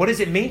 What does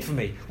it mean for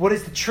me? What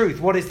is the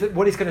truth? What is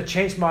going to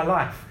change my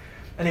life?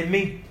 And it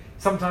means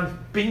sometimes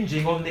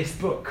binging on this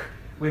book.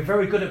 We're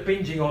very good at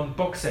binging on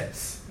box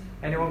sets.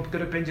 Anyone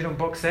good at binging on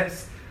box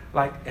sets?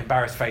 Like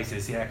embarrassed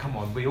faces, yeah, come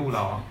on, we all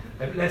are.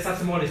 Let's have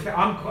some honest.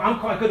 I'm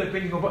quite good at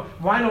binging on, but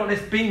why not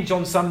let's binge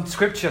on some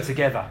scripture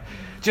together?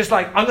 Just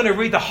like I'm going to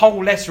read the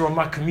whole letter on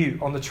my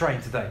commute on the train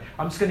today.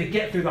 I'm just going to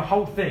get through the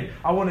whole thing.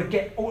 I want to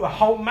get all the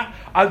whole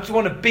I just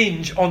want to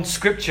binge on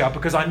scripture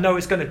because I know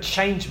it's going to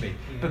change me.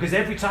 Because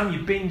every time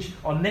you binge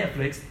on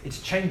Netflix,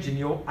 it's changing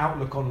your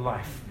outlook on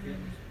life.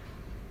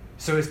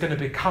 So it's going to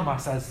become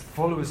us as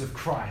followers of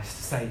Christ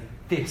to say,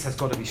 this has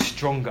got to be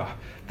stronger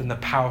than the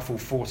powerful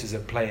forces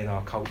at play in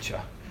our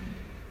culture.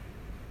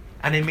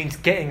 And it means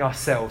getting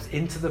ourselves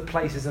into the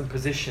places and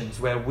positions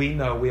where we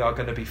know we are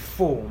going to be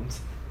formed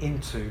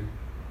into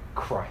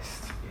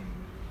Christ.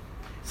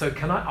 So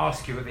can I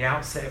ask you at the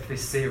outset of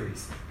this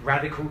series,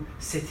 Radical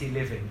City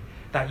Living,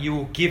 that you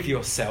will give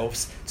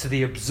yourselves to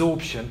the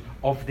absorption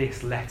of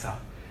this letter.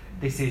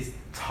 This is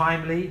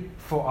timely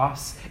for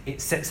us. It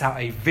sets out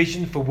a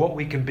vision for what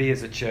we can be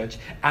as a church,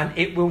 and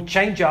it will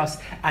change us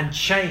and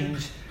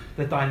change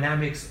the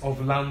dynamics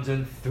of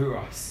London through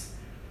us.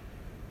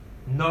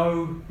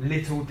 No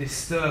little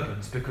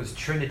disturbance because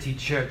Trinity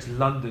Church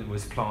London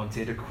was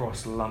planted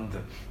across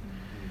London.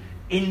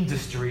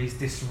 Industries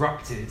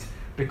disrupted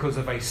because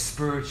of a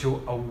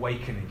spiritual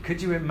awakening.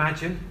 Could you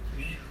imagine?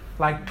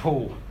 Like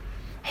Paul.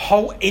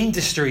 Whole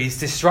industries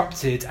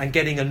disrupted and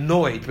getting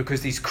annoyed because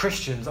these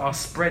Christians are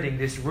spreading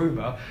this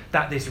rumour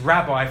that this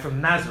rabbi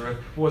from Nazareth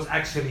was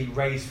actually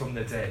raised from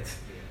the dead.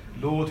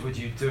 Lord, would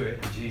you do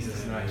it in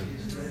Jesus'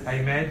 name?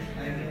 Amen?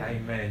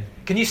 Amen.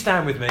 Can you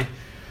stand with me?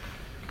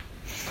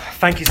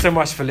 Thank you so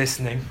much for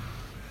listening.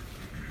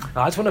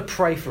 Now, I just want to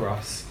pray for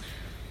us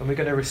and we're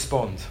going to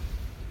respond.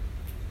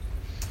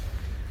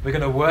 We're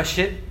going to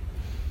worship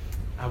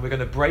and we're going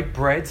to break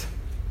bread.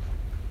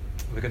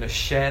 We're going to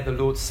share the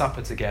Lord's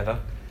Supper together.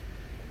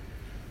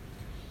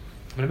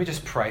 Let me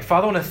just pray.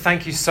 Father, I want to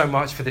thank you so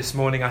much for this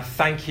morning. I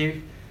thank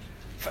you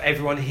for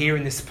everyone here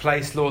in this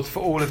place, Lord,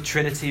 for all of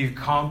Trinity who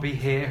can't be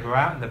here, who are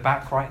out in the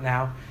back right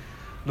now.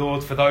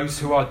 Lord, for those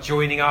who are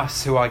joining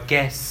us, who are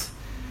guests,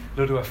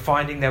 Lord, who are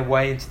finding their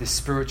way into this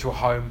spiritual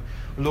home.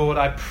 Lord,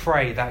 I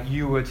pray that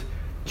you would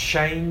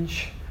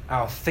change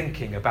our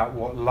thinking about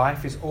what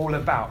life is all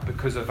about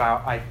because of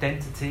our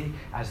identity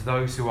as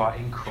those who are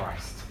in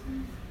Christ.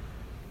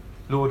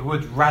 Lord,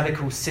 would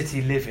radical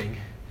city living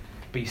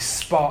be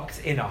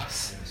sparked in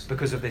us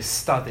because of this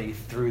study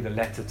through the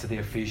letter to the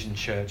Ephesian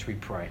church, we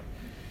pray.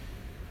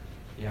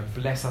 Yeah,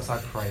 bless us, I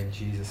pray, in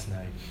Jesus'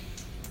 name.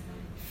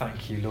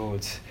 Thank you,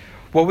 Lord.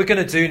 What we're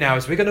going to do now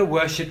is we're going to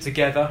worship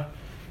together.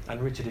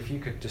 And Richard, if you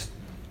could just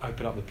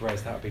open up the bread,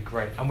 that would be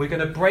great. And we're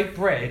going to break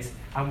bread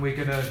and we're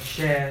going to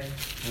share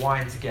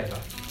wine together.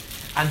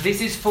 And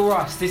this is for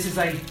us. This is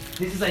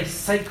a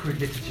sacred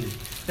liturgy.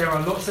 There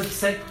are lots of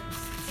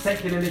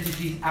secular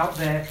liturgies out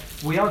there.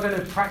 We are going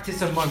to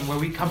practice a moment where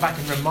we come back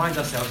and remind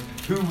ourselves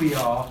who we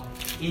are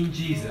in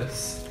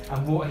Jesus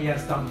and what he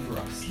has done for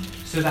us,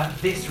 so that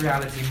this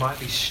reality might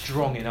be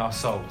strong in our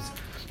souls.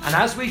 And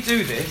as we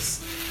do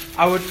this,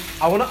 I want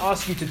to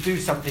ask you to do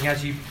something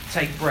as you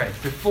take bread.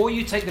 Before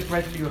you take the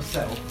bread for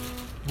yourself,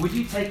 would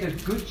you take a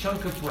good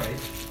chunk of bread?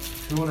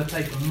 We want to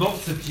take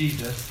lots of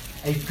Jesus,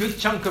 a good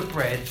chunk of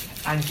bread,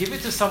 and give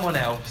it to someone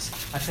else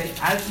and say,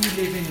 as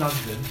you live in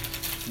London,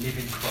 live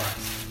in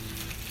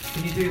Christ.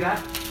 Can you do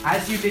that?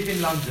 As you live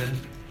in London,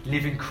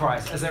 live in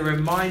Christ. As a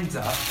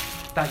reminder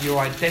that your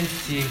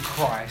identity in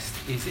Christ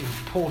is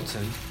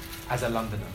important as a Londoner.